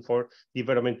facilitation for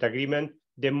development agreement,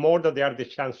 the more that there are the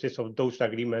chances of those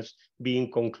agreements being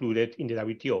concluded in the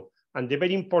WTO. And the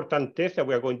very important test that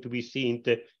we are going to be seeing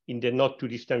in the not too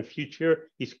distant future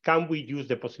is, can we use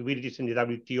the possibilities in the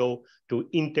WTO to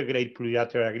integrate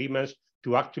plurilateral agreements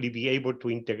to actually be able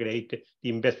to integrate the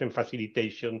investment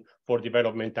facilitation for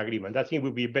development agreement. I think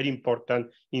will be a very important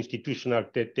institutional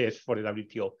test for the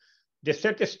WTO. The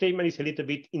third statement is a little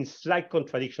bit in slight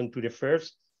contradiction to the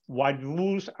first. While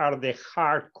rules are the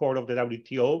hard core of the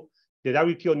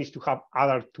WTO needs to have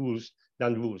other tools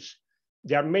than rules.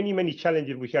 There are many, many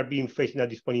challenges we are being facing at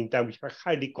this point in time, which are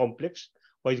highly complex,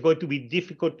 where it's going to be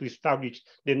difficult to establish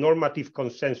the normative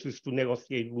consensus to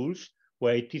negotiate rules,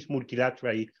 where it is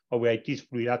multilaterally or where it is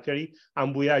plurilaterally,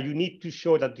 and where you need to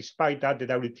show that despite that, the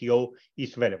WTO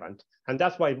is relevant. And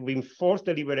that's why we enforce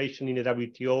deliberation in the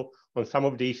WTO on some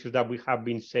of the issues that we have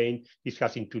been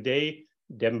discussing today,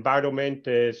 the environment,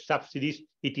 subsidies.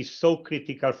 It is so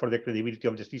critical for the credibility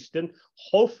of the system.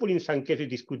 Hopefully, in some cases,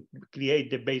 this could create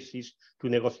the basis to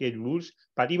negotiate rules.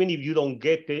 But even if you don't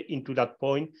get into that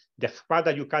point, the fact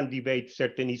that you can debate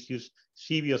certain issues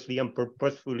seriously and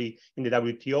purposefully in the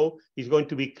WTO is going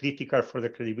to be critical for the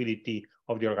credibility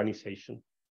of the organization.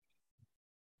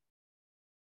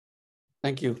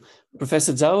 Thank you.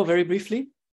 Professor Zhao, very briefly.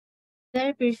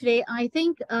 Very briefly, I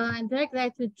think I'm very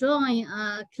glad to join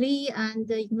Clete and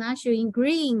Ignacio in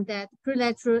agreeing that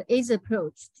plurilateral is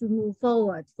approach to move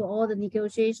forward for all the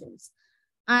negotiations.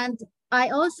 And I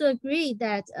also agree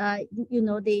that,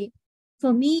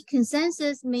 for me,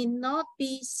 consensus may not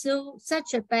be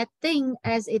such a bad thing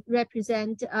as it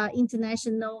represents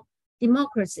international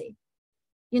democracy.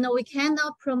 We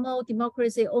cannot promote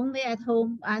democracy only at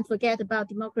home and forget about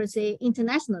democracy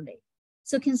internationally.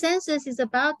 So consensus is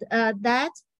about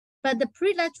that, but the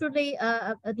plurilaterally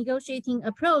negotiating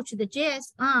approach, the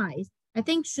JSI, I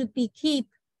think should be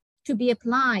to be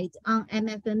applied on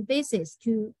MFN basis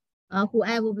to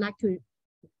whoever would like to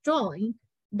join.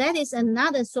 That is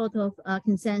another sort of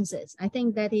consensus. I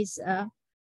think that is,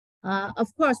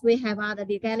 of course, we have other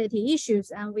legality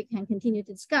issues and we can continue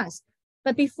to discuss.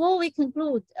 But before we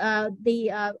conclude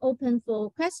the open for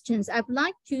questions, I'd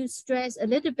like to stress a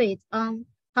little bit on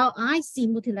how I see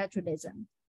multilateralism.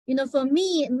 For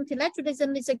me,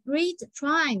 multilateralism is a great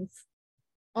triumph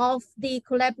of the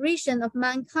collaboration of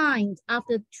mankind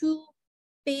after two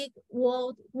big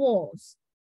world wars.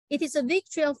 It is a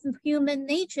victory of human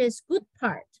nature's good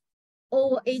part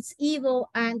or its evil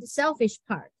and selfish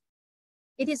part.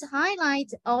 It is a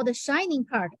highlight of the shining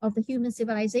part of the human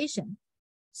civilization.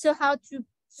 So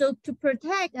to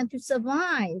protect and to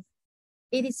survive,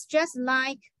 it is just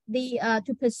like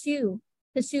to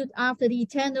pursuit after the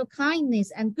eternal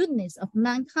kindness and goodness of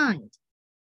mankind.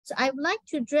 So I would like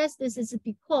to address this is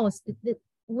because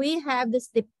we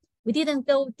didn't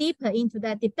go deeper into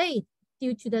that debate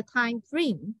due to the time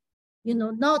frame,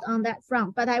 not on that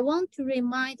front. But I want to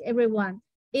remind everyone,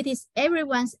 it is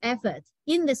everyone's effort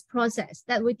in this process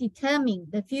that will determine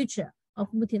the future of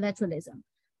multilateralism.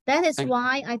 That is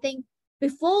why I think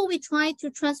before we try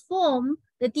to transform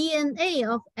the DNA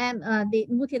of the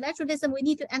multilateralism, we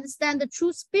need to understand the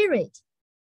true spirit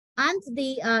and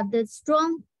the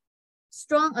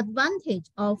strong advantage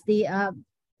of the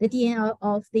DNA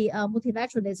of the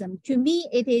multilateralism. To me,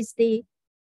 it is the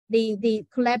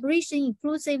collaboration,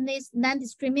 inclusiveness,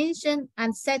 non-discrimination,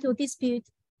 and settle dispute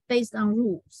based on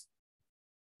rules.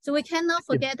 So we cannot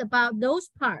forget about those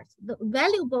parts, the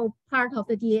valuable part of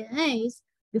the DNAs,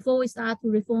 before we start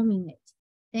reforming it.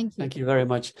 Thank you. Thank you very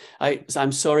much.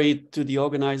 I'm sorry to the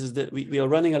organizers that we are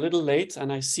running a little late,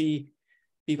 and I see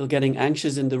people getting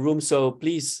anxious in the room. So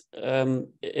please,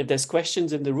 if there's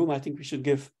questions in the room, I think we should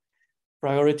give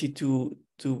priority to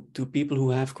people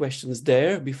who have questions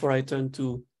there before I turn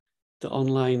to the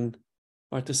online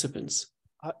participants.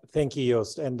 Thank you,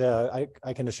 Joost. And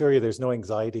I can assure you there's no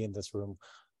anxiety in this room.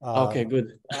 Okay,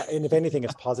 good. And if anything,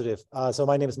 it's positive. So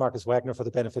my name is Marcus Wagner, for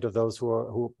the benefit of those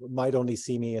who might only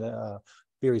see me in a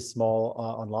very small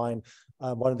online.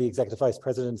 I'm one of the executive vice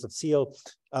presidents of SIEL.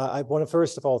 I want to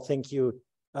first of all thank you,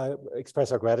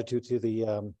 express our gratitude to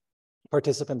the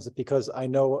participants, because I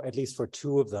know at least for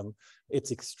two of them,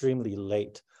 it's extremely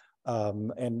late.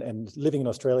 And living in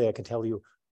Australia, I can tell you,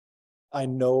 I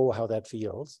know how that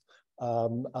feels.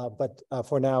 But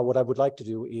for now, what I would like to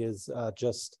do is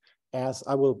just ask,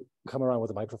 I will come around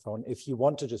with a microphone. If you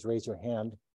want to just raise your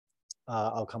hand,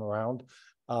 I'll come around.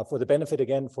 For the benefit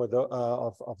again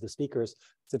of the speakers,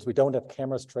 since we don't have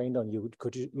cameras trained on you,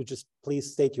 could you just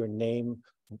please state your name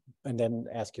and then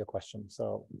ask your question.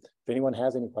 So if anyone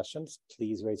has any questions,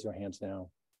 please raise your hands now.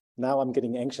 Now I'm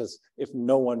getting anxious if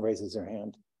no one raises their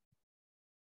hand.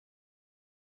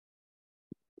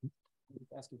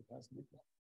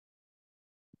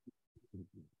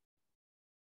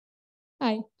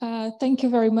 Hi, thank you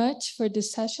very much for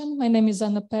this session. My name is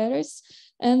Ana Perez,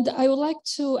 and I would like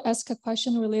to ask a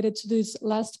question related to this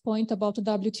last point about the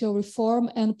WTO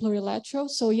reform and plurilateral.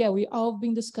 So yeah, we all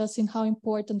been discussing how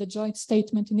important the joint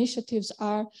statement initiatives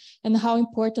are and how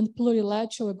important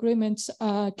plurilateral agreements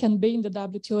can be in the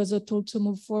WTO as a tool to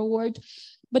move forward.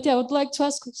 But yeah, I would like to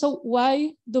ask, so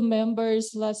why the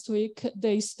members last week,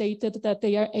 they stated that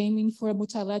they are aiming for a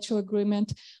multilateral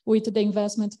agreement with the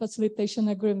investment facilitation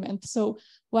agreement. So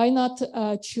why not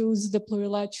choose the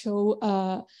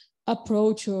plurilateral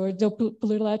approach or the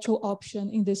plurilateral option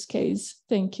in this case?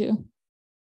 Thank you.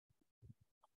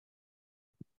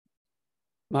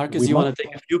 Marcus, you want to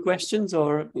take a few questions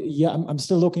or? Yeah, I'm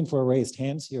still looking for raised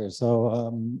hands here.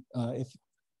 So if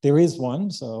there is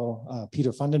one, so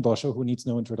Peter van den Bosche, who needs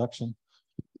no introduction.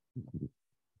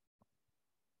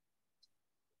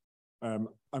 I'm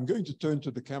going to turn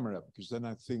to the camera because then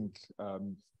I think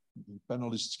the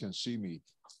panelists can see me.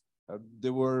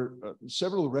 There were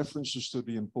several references to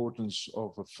the importance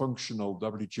of a functional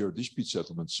WTO dispute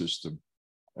settlement system.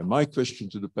 And my question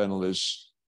to the panel is,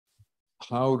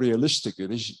 how realistic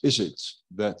is it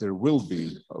that there will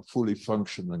be a fully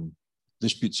functioning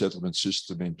dispute settlement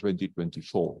system in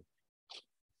 2024?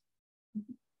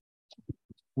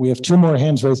 We have two more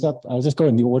hands raised up. I'll just go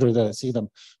in the order that I see them.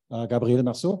 Gabriele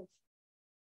Marceau.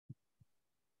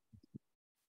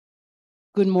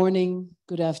 Good morning,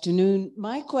 good afternoon.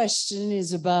 My question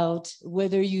is about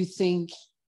whether you think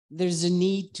there's a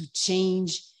need to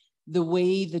change the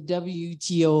way the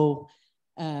WTO,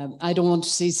 I don't want to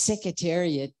say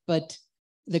secretariat, but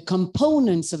the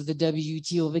components of the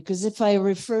WTO, because if I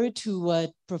refer to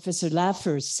what Professor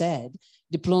Lafer said,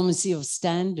 diplomacy of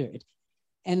standard,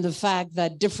 and the fact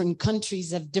that different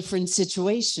countries have different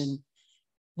situations,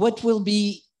 what will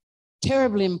be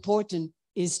terribly important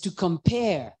is to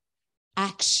compare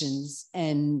actions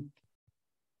and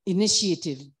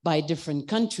initiative by different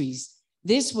countries.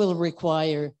 This will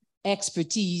require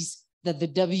expertise that the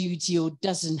WTO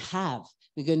doesn't have.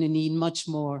 We're going to need much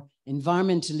more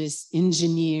environmentalists,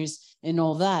 engineers, and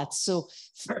all that. So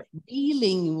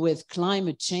dealing with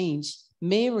climate change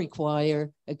may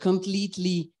require a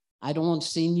completely, I don't want to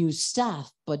say new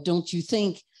staff, but don't you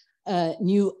think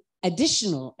new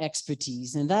additional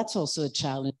expertise? And that's also a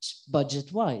challenge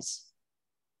budget-wise.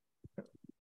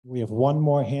 We have one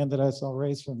more hand that I saw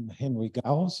raised from Henry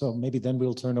Gao, so maybe then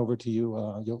we'll turn over to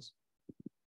you, Joost.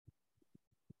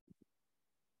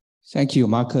 Thank you,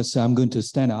 Marcus. I'm going to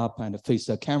stand up and face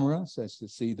the camera so as to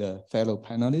see the fellow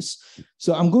panelists.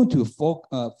 So I'm going to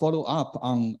follow up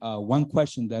on one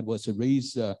question that was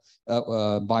raised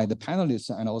by the panelists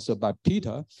and also by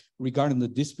Peter regarding the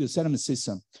dispute settlement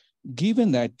system.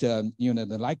 Given that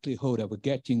the likelihood of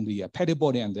getting the petty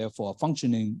body and therefore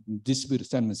functioning dispute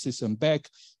settlement system back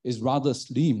is rather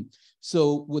slim.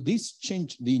 So would this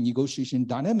change the negotiation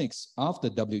dynamics of the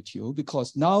WTO?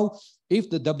 Because now, if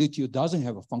the WTO doesn't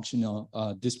have a functional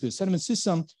dispute settlement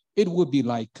system, it would be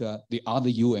like the other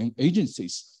UN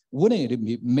agencies. Wouldn't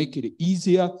it make it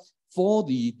easier for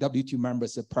the WTO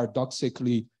members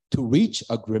paradoxically to reach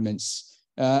agreements?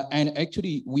 And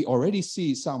actually, we already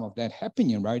see some of that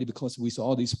happening, right? Because with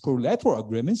all these plurilateral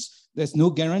agreements, there's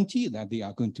no guarantee that they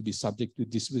are going to be subject to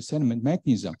dispute settlement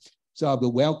mechanism. So I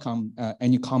will welcome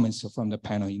any comments from the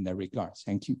panel in that regard.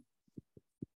 Thank you.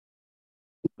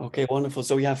 Okay, wonderful.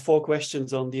 So we have 4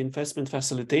 questions on the investment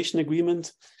facilitation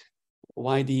agreement.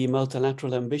 Why the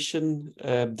multilateral ambition,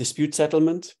 dispute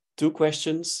settlement? 2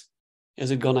 questions. Is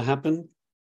it going to happen?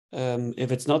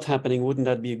 If it's not happening, wouldn't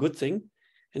that be a good thing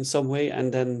in some way?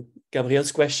 And then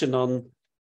Gabrielle's question on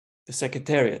the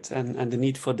secretariat and the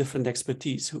need for different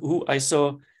expertise.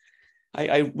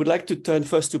 I would like to turn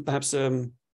first to perhaps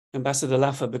Ambassador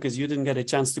Lafer, because you didn't get a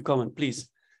chance to comment, please.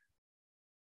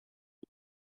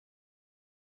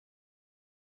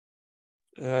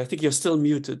 I think you're still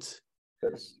muted.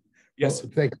 Yes. Yes.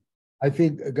 Well, thank you. I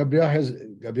think Gabriel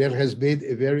has made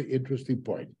a very interesting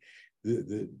point.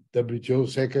 The WTO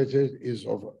secretary is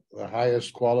of the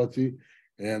highest quality,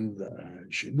 and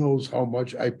she knows how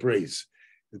much I praise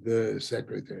the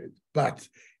secretary. But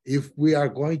if we are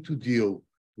going to deal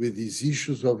with these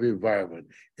issues of environment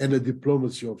and a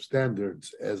diplomacy of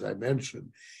standards, as I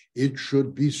mentioned, it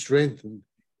should be strengthened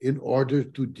in order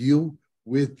to deal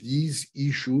with these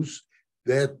issues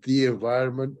that the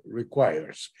environment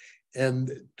requires, and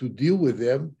to deal with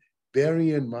them, bearing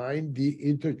in mind the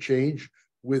interchange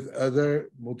with other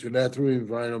multilateral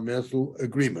environmental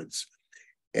agreements,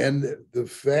 and the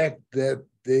fact that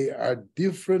they are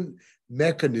different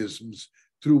mechanisms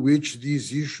through which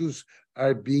these issues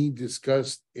are being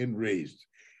discussed and raised.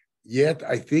 Yet,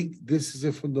 I think this is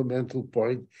a fundamental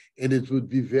point, and it would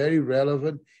be very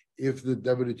relevant if the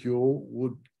WTO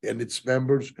would and its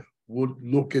members would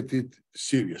look at it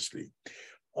seriously.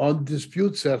 On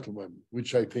dispute settlement,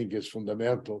 which I think is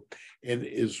fundamental and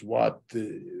is what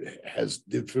has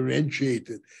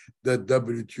differentiated the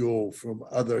WTO from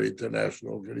other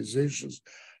international organizations,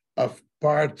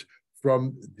 apart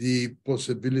from the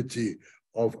possibility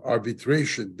of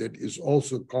arbitration that is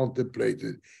also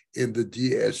contemplated in the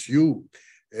DSU,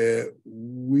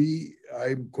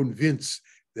 I'm convinced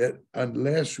that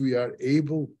unless we are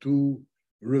able to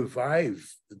revive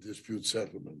the dispute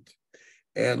settlement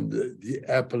and the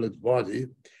appellate body,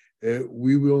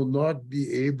 we will not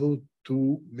be able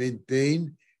to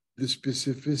maintain the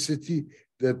specificity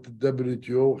that the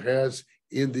WTO has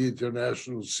in the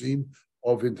international scene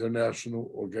of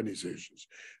international organizations.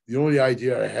 The only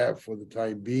idea I have for the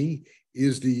time being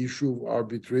is the issue of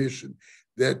arbitration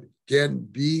that can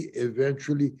be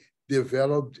eventually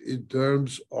developed in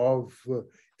terms of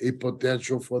a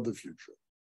potential for the future.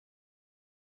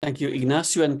 Thank you,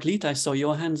 Ignacio and Clete. I saw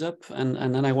your hands up, and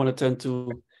then I want to turn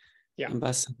to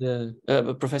Ambassador,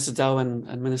 Professor Zhao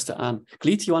and Minister An.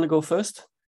 Clete, you want to go first?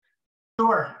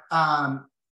 Sure.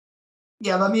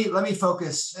 Yeah, let me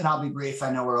focus, and I'll be brief.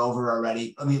 I know we're over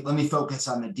already. Let me focus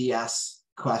on the DS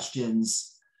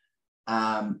questions.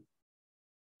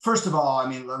 First of all, I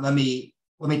mean, let me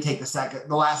take the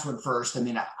last one first. I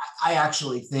mean, I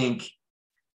actually think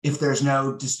if there's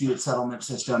no dispute settlement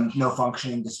system, no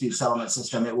functioning dispute settlement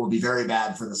system, it will be very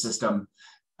bad for the system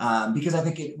because I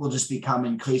think it will just become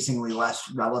increasingly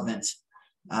less relevant.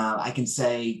 I can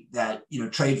say that,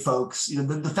 trade folks,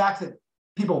 the fact that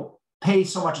people pay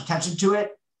so much attention to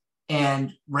it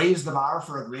and raise the bar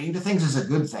for agreeing to things is a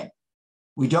good thing.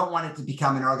 We don't want it to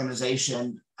become an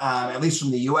organization, at least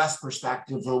from the US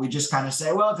perspective, where we just kind of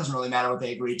say, well, it doesn't really matter what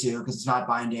they agree to because it's not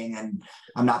binding and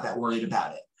I'm not that worried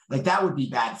about it. Like that would be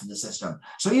bad for the system.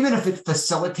 So even if it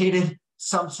facilitated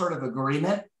some sort of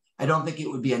agreement, I don't think it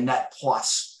would be a net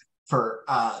plus for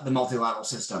the multilateral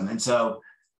system. And so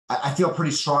I feel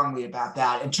pretty strongly about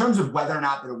that. In terms of whether or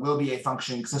not there will be a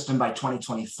functioning system by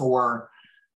 2024,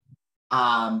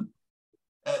 I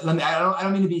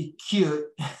don't mean to be cute,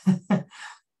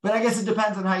 but I guess it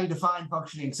depends on how you define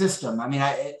functioning system. I mean,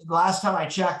 the last time I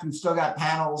checked, we've still got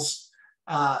panels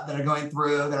that are going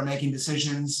through, that are making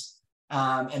decisions,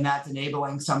 and that's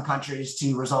enabling some countries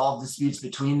to resolve disputes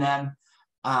between them.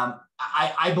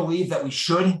 I believe that we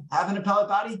should have an appellate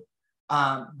body,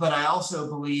 but I also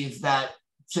believe that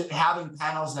having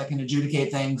panels that can adjudicate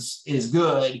things is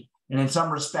good. And in some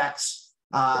respects,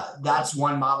 that's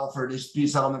one model for a dispute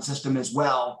settlement system as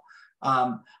well.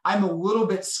 I'm a little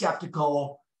bit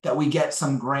skeptical that we get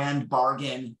some grand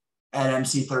bargain at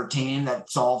MC13 that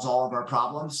solves all of our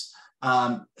problems.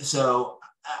 So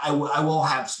I will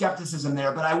have skepticism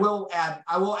there, but I will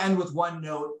end with one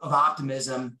note of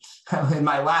optimism in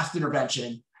my last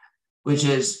intervention, which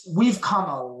is we've come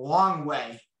a long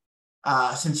way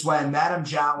since when Madam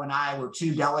Zhao and I were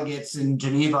two delegates in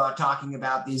Geneva talking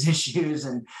about these issues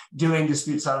and doing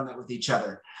dispute settlement with each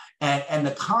other. And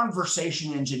the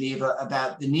conversation in Geneva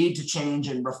about the need to change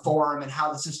and reform and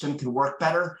how the system can work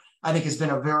better, I think has been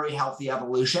a very healthy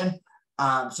evolution.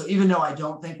 So even though I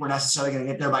don't think we're necessarily going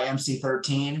to get there by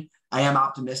MC13, I am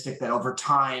optimistic that over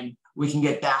time we can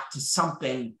get back to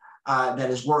something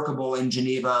that is workable in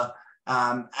Geneva.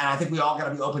 And I think we all got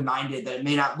to be open-minded that it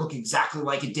may not look exactly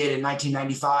like it did in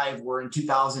 1995 or in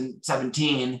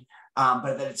 2017,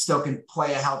 but that it still can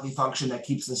play a healthy function that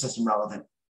keeps the system relevant.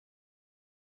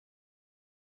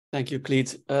 Thank you,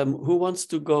 Clete. Who wants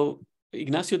to go?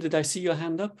 Ignacio, did I see your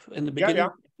hand up in the beginning?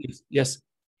 Yeah. Yes.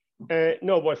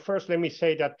 No, but first let me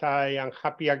say that I am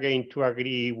happy again to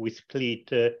agree with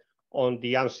Clete on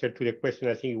the answer to the question.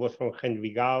 I think it was from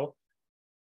Henry Gao.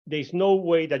 There's no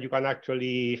way that you can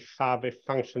actually have a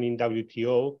functioning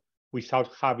WTO without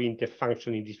having the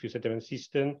functioning dispute settlement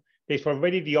system. There's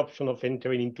already the option of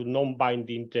entering into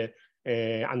non-binding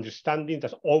understanding.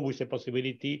 That's always a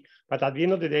possibility. But at the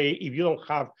end of the day, if you don't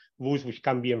have rules which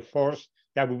can be enforced,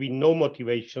 there will be no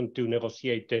motivation to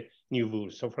negotiate new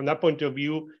rules. So from that point of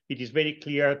view, it is very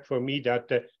clear for me that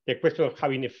the question of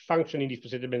having a functioning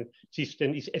dispute settlement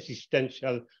system is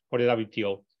existential for the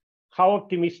WTO. How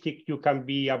optimistic you can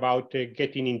be about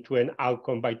getting into an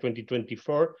outcome by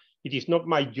 2024? It is not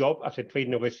my job as a trade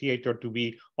negotiator to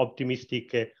be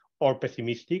optimistic or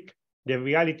pessimistic. The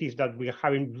reality is that we're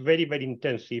having very, very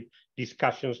intensive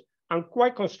discussions and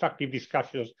quite constructive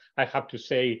discussions, I have to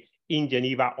say, in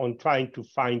Geneva on trying to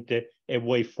find a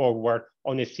way forward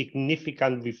on a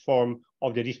significant reform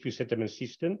of the dispute settlement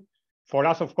system. For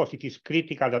us, of course, it is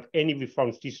critical that any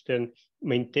reform system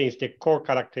maintains the core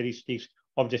characteristics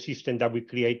of the system that we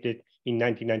created in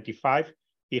 1995.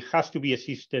 It has to be a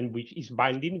system which is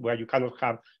binding, where you cannot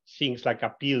have things like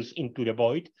appeals into the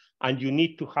void, and you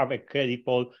need to have a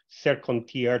credible second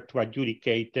tier to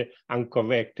adjudicate and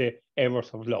correct errors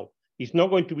of law. It's not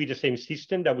going to be the same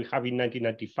system that we have in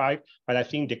 1995, but I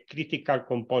think the critical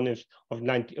components of the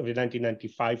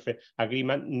 1995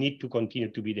 agreement need to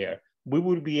continue to be there.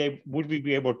 Would we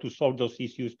be able to solve those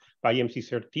issues by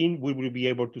MC13? We will be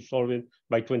able to solve it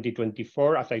by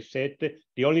 2024. As I said,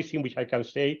 the only thing which I can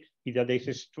say is that there's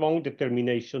a strong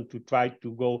determination to try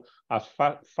to go as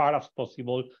far as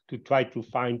possible to try to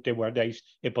find where there is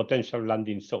a potential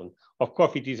landing zone. Of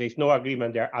course, there's no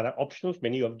agreement, there are other options.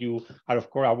 Many of you are,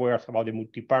 of course, aware about the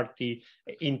multi-party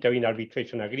interim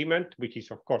arbitration agreement, which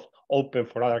is, of course, open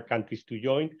for other countries to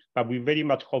join, but we very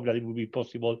much hope that it will be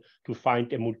possible to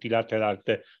find a multilateral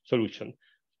solution.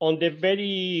 On the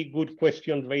very good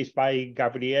question raised by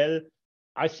Gabriel,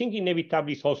 I think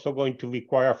inevitably it's also going to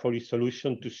require for this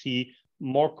solution to see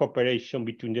more cooperation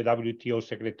between the WTO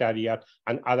Secretariat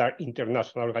and other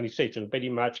international organizations, very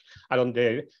much along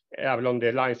the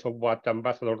lines of what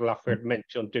Ambassador Lafer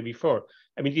mentioned before.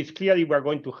 I mean, it's clearly we're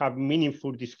going to have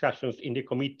meaningful discussions in the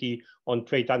Committee on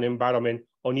Trade and Environment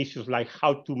on issues like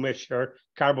how to measure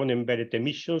carbon-embedded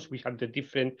emissions. We have the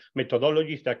different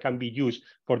methodologies that can be used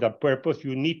for that purpose.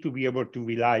 You need to be able to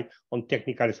rely on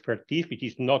technical expertise, which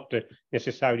is not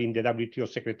necessarily in the WTO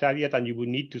Secretariat, and you will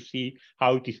need to see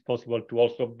how it is possible to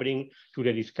also bring to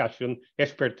the discussion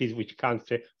expertise which comes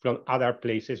from other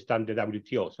places than the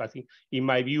WTO. So I think, in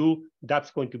my view,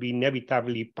 that's going to be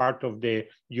inevitably part of the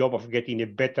job of getting a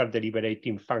better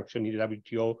deliberating function in the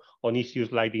WTO on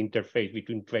issues like the interface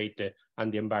between trade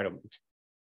and the environment.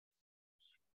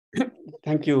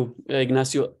 Thank you,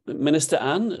 Ignacio. Minister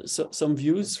An, some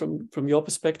views from your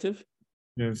perspective?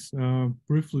 Yes,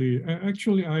 briefly.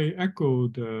 Actually, I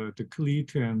echoed the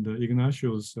Clete and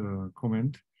Ignacio's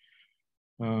comment.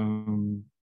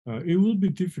 It will be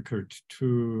difficult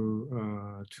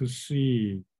to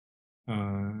see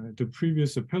the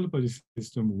previous appellate body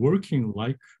system working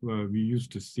like we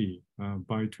used to see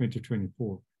by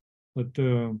 2024. But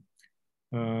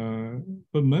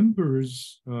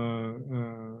members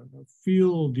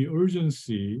feel the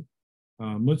urgency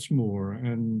much more,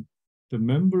 and the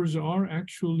members are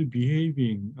actually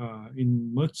behaving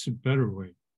in much better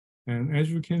way. And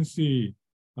as you can see,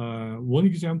 one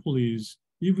example is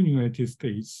even United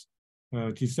States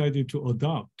decided to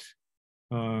adopt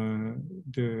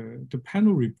the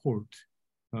panel report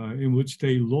in which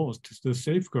they lost the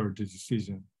safeguard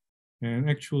decision. And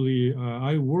actually,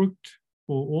 I worked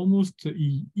for almost a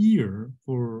year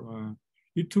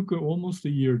it took almost a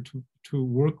year to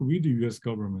work with the US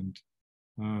government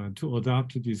to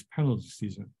adopt this panel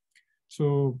decision.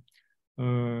 So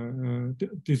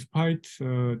despite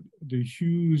the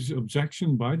huge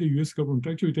objection by the US government,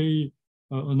 actually they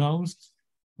announced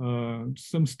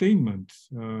some statement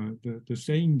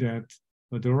saying that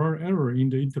there are errors in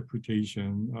the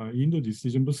interpretation in the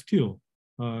decision, but still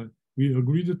we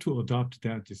agreed to adopt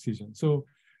that decision. So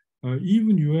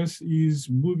even US is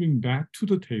moving back to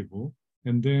the table,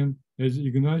 and then as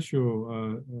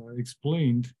Ignacio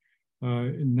explained,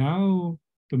 now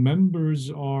the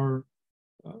members are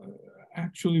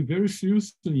actually very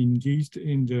seriously engaged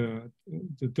in the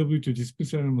WTO dispute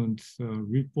settlement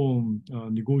reform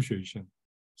negotiation.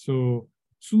 So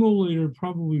sooner or later,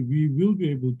 probably we will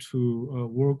be able to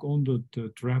work on the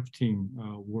drafting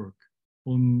work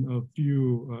on a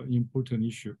few important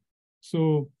issues.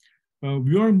 So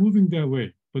we are moving that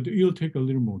way, but it'll take a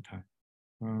little more time.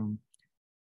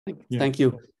 Thank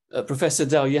you. Professor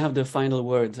Zhao, you have the final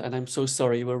word, and I'm so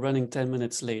sorry, we're running 10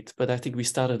 minutes late, but I think we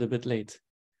started a bit late.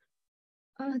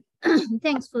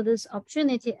 Thanks for this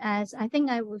opportunity, as I think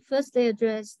I will firstly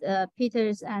address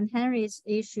Peter's and Henry's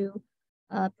issue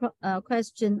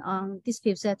question on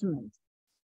dispute settlement.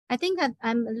 I think that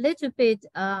I'm a little bit,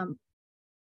 how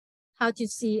to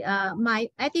see, my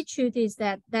attitude is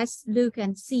that let's look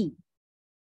and see.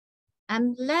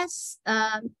 I'm less,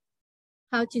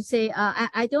 how to say,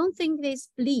 I don't think it is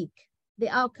bleak. The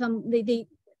outcome,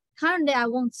 currently I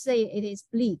won't say it is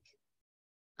bleak.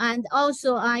 And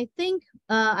also I think,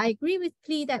 I agree with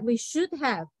Clete that we should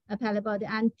have appellate body.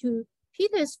 And to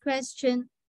Peter's question,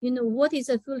 you know, what is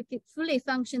a fully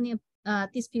functioning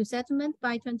dispute settlement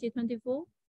by 2024?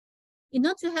 In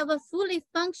order to have a fully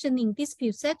functioning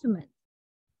dispute settlement,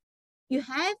 you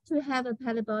have to have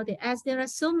appellate body, as there are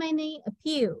so many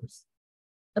appeals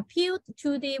appealed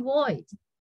to the void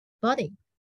body.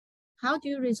 How do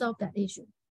you resolve that issue?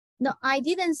 No, I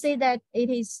didn't say that it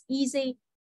is easy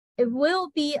It will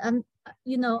be an,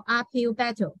 uphill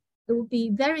battle. It will be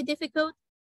very difficult,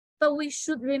 but we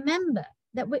should remember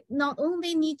that we not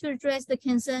only need to address the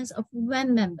concerns of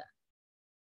one member,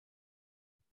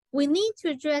 we need to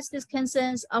address these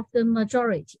concerns of the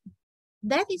majority.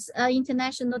 That is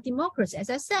international democracy, as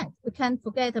I said. We can't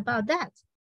forget about that.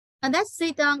 And let's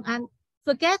sit down and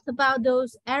forget about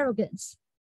those arrogance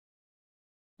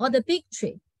or the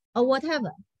bigotry or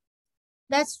whatever.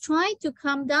 Let's try to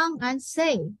come down and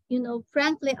say,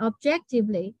 frankly,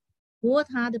 objectively, what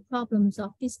are the problems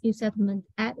of dispute settlement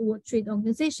at World Trade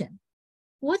Organization?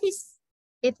 What is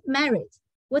its merit?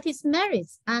 What is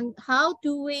merits? And how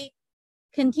do we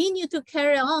continue to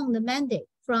carry on the mandate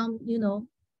from,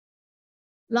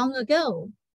 long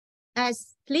ago?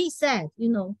 As Clete said,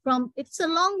 it's a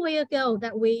long way ago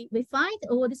that we fight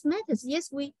over these matters. Yes,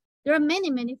 there are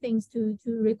many things to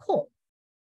recall,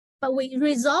 but we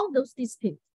resolve those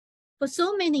disputes for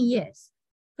so many years,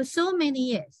 So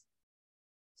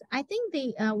I think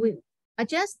I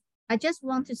just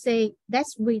want to say,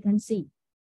 let's wait and see.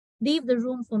 Leave the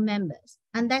room for members,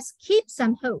 and let's keep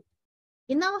some hope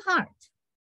in our heart.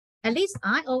 At least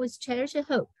I always cherish a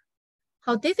hope,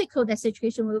 how difficult that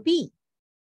situation will be.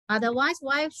 Otherwise,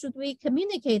 why should we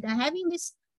communicate and having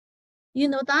this,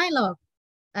 dialogue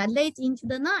late into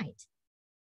the night?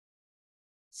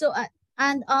 So,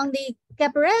 and on the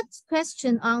Gabrielle's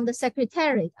question on the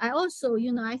Secretariat, I also,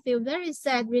 I feel very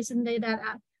sad recently that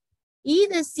I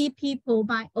either see people,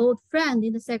 my old friend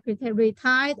in the Secretariat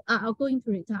retired or are going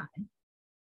to retire.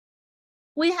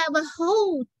 We have a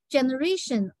whole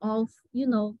generation of,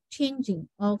 changing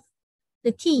of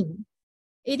the team.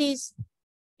 It is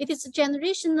a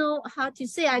generational, how to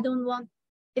say,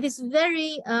 it is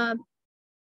very, I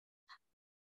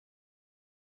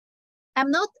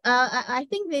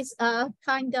think it's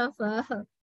kind of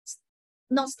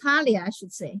nostalgia, I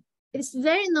should say. It's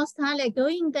very nostalgia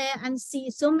going there and see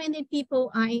so many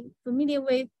people I'm familiar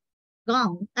with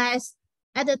gone. As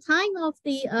at the time of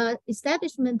the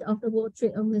establishment of the World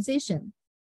Trade Organization,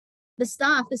 the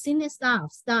staff, the senior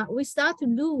staff, we start to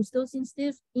lose those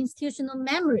institutional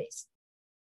memories.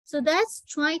 So let's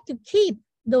try to keep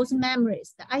those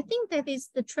memories. I think that is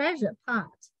the treasure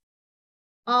part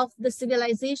of the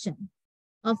civilization,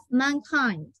 of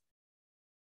mankind.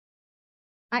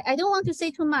 I don't want to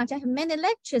say too much. I have many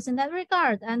lectures in that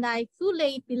regard, and I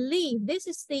fully believe this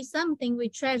is something we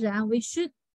treasure and we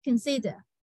should consider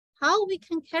how we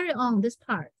can carry on this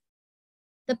part.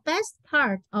 The best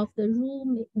part of the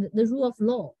rule of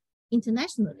law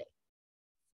internationally.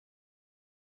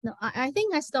 No, I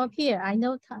think I stop here. I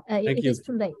know it is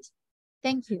too late.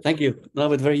 Thank you. Thank you. That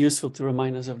was very useful to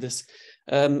remind us of this.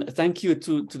 Thank you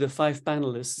to the 5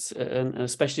 panelists, and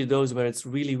especially those where it's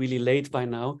really late by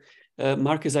now.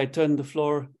 Marcus, I turn the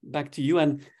floor back to you,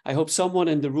 and I hope someone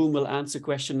in the room will answer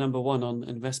question number 1 on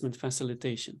investment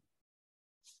facilitation.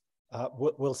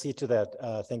 We'll see to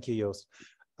that. Thank you, Joost.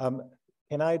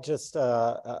 Can I just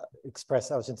express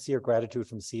our sincere gratitude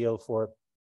from SIEL for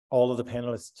all of the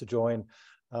panelists to join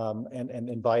and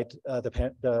invite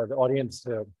the audience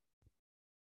to.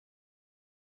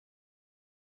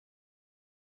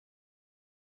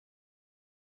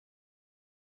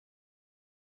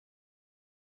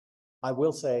 I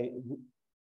will say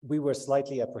we were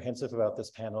slightly apprehensive about this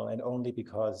panel, and only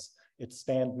because it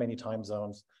spanned many time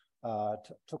zones,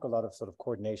 took a lot of sort of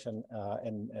coordination,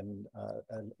 and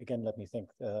again, let me thank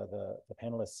the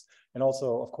panelists, and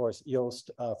also, of course,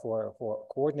 Joost for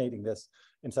coordinating this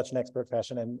in such an expert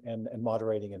fashion and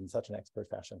moderating in such an expert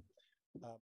fashion.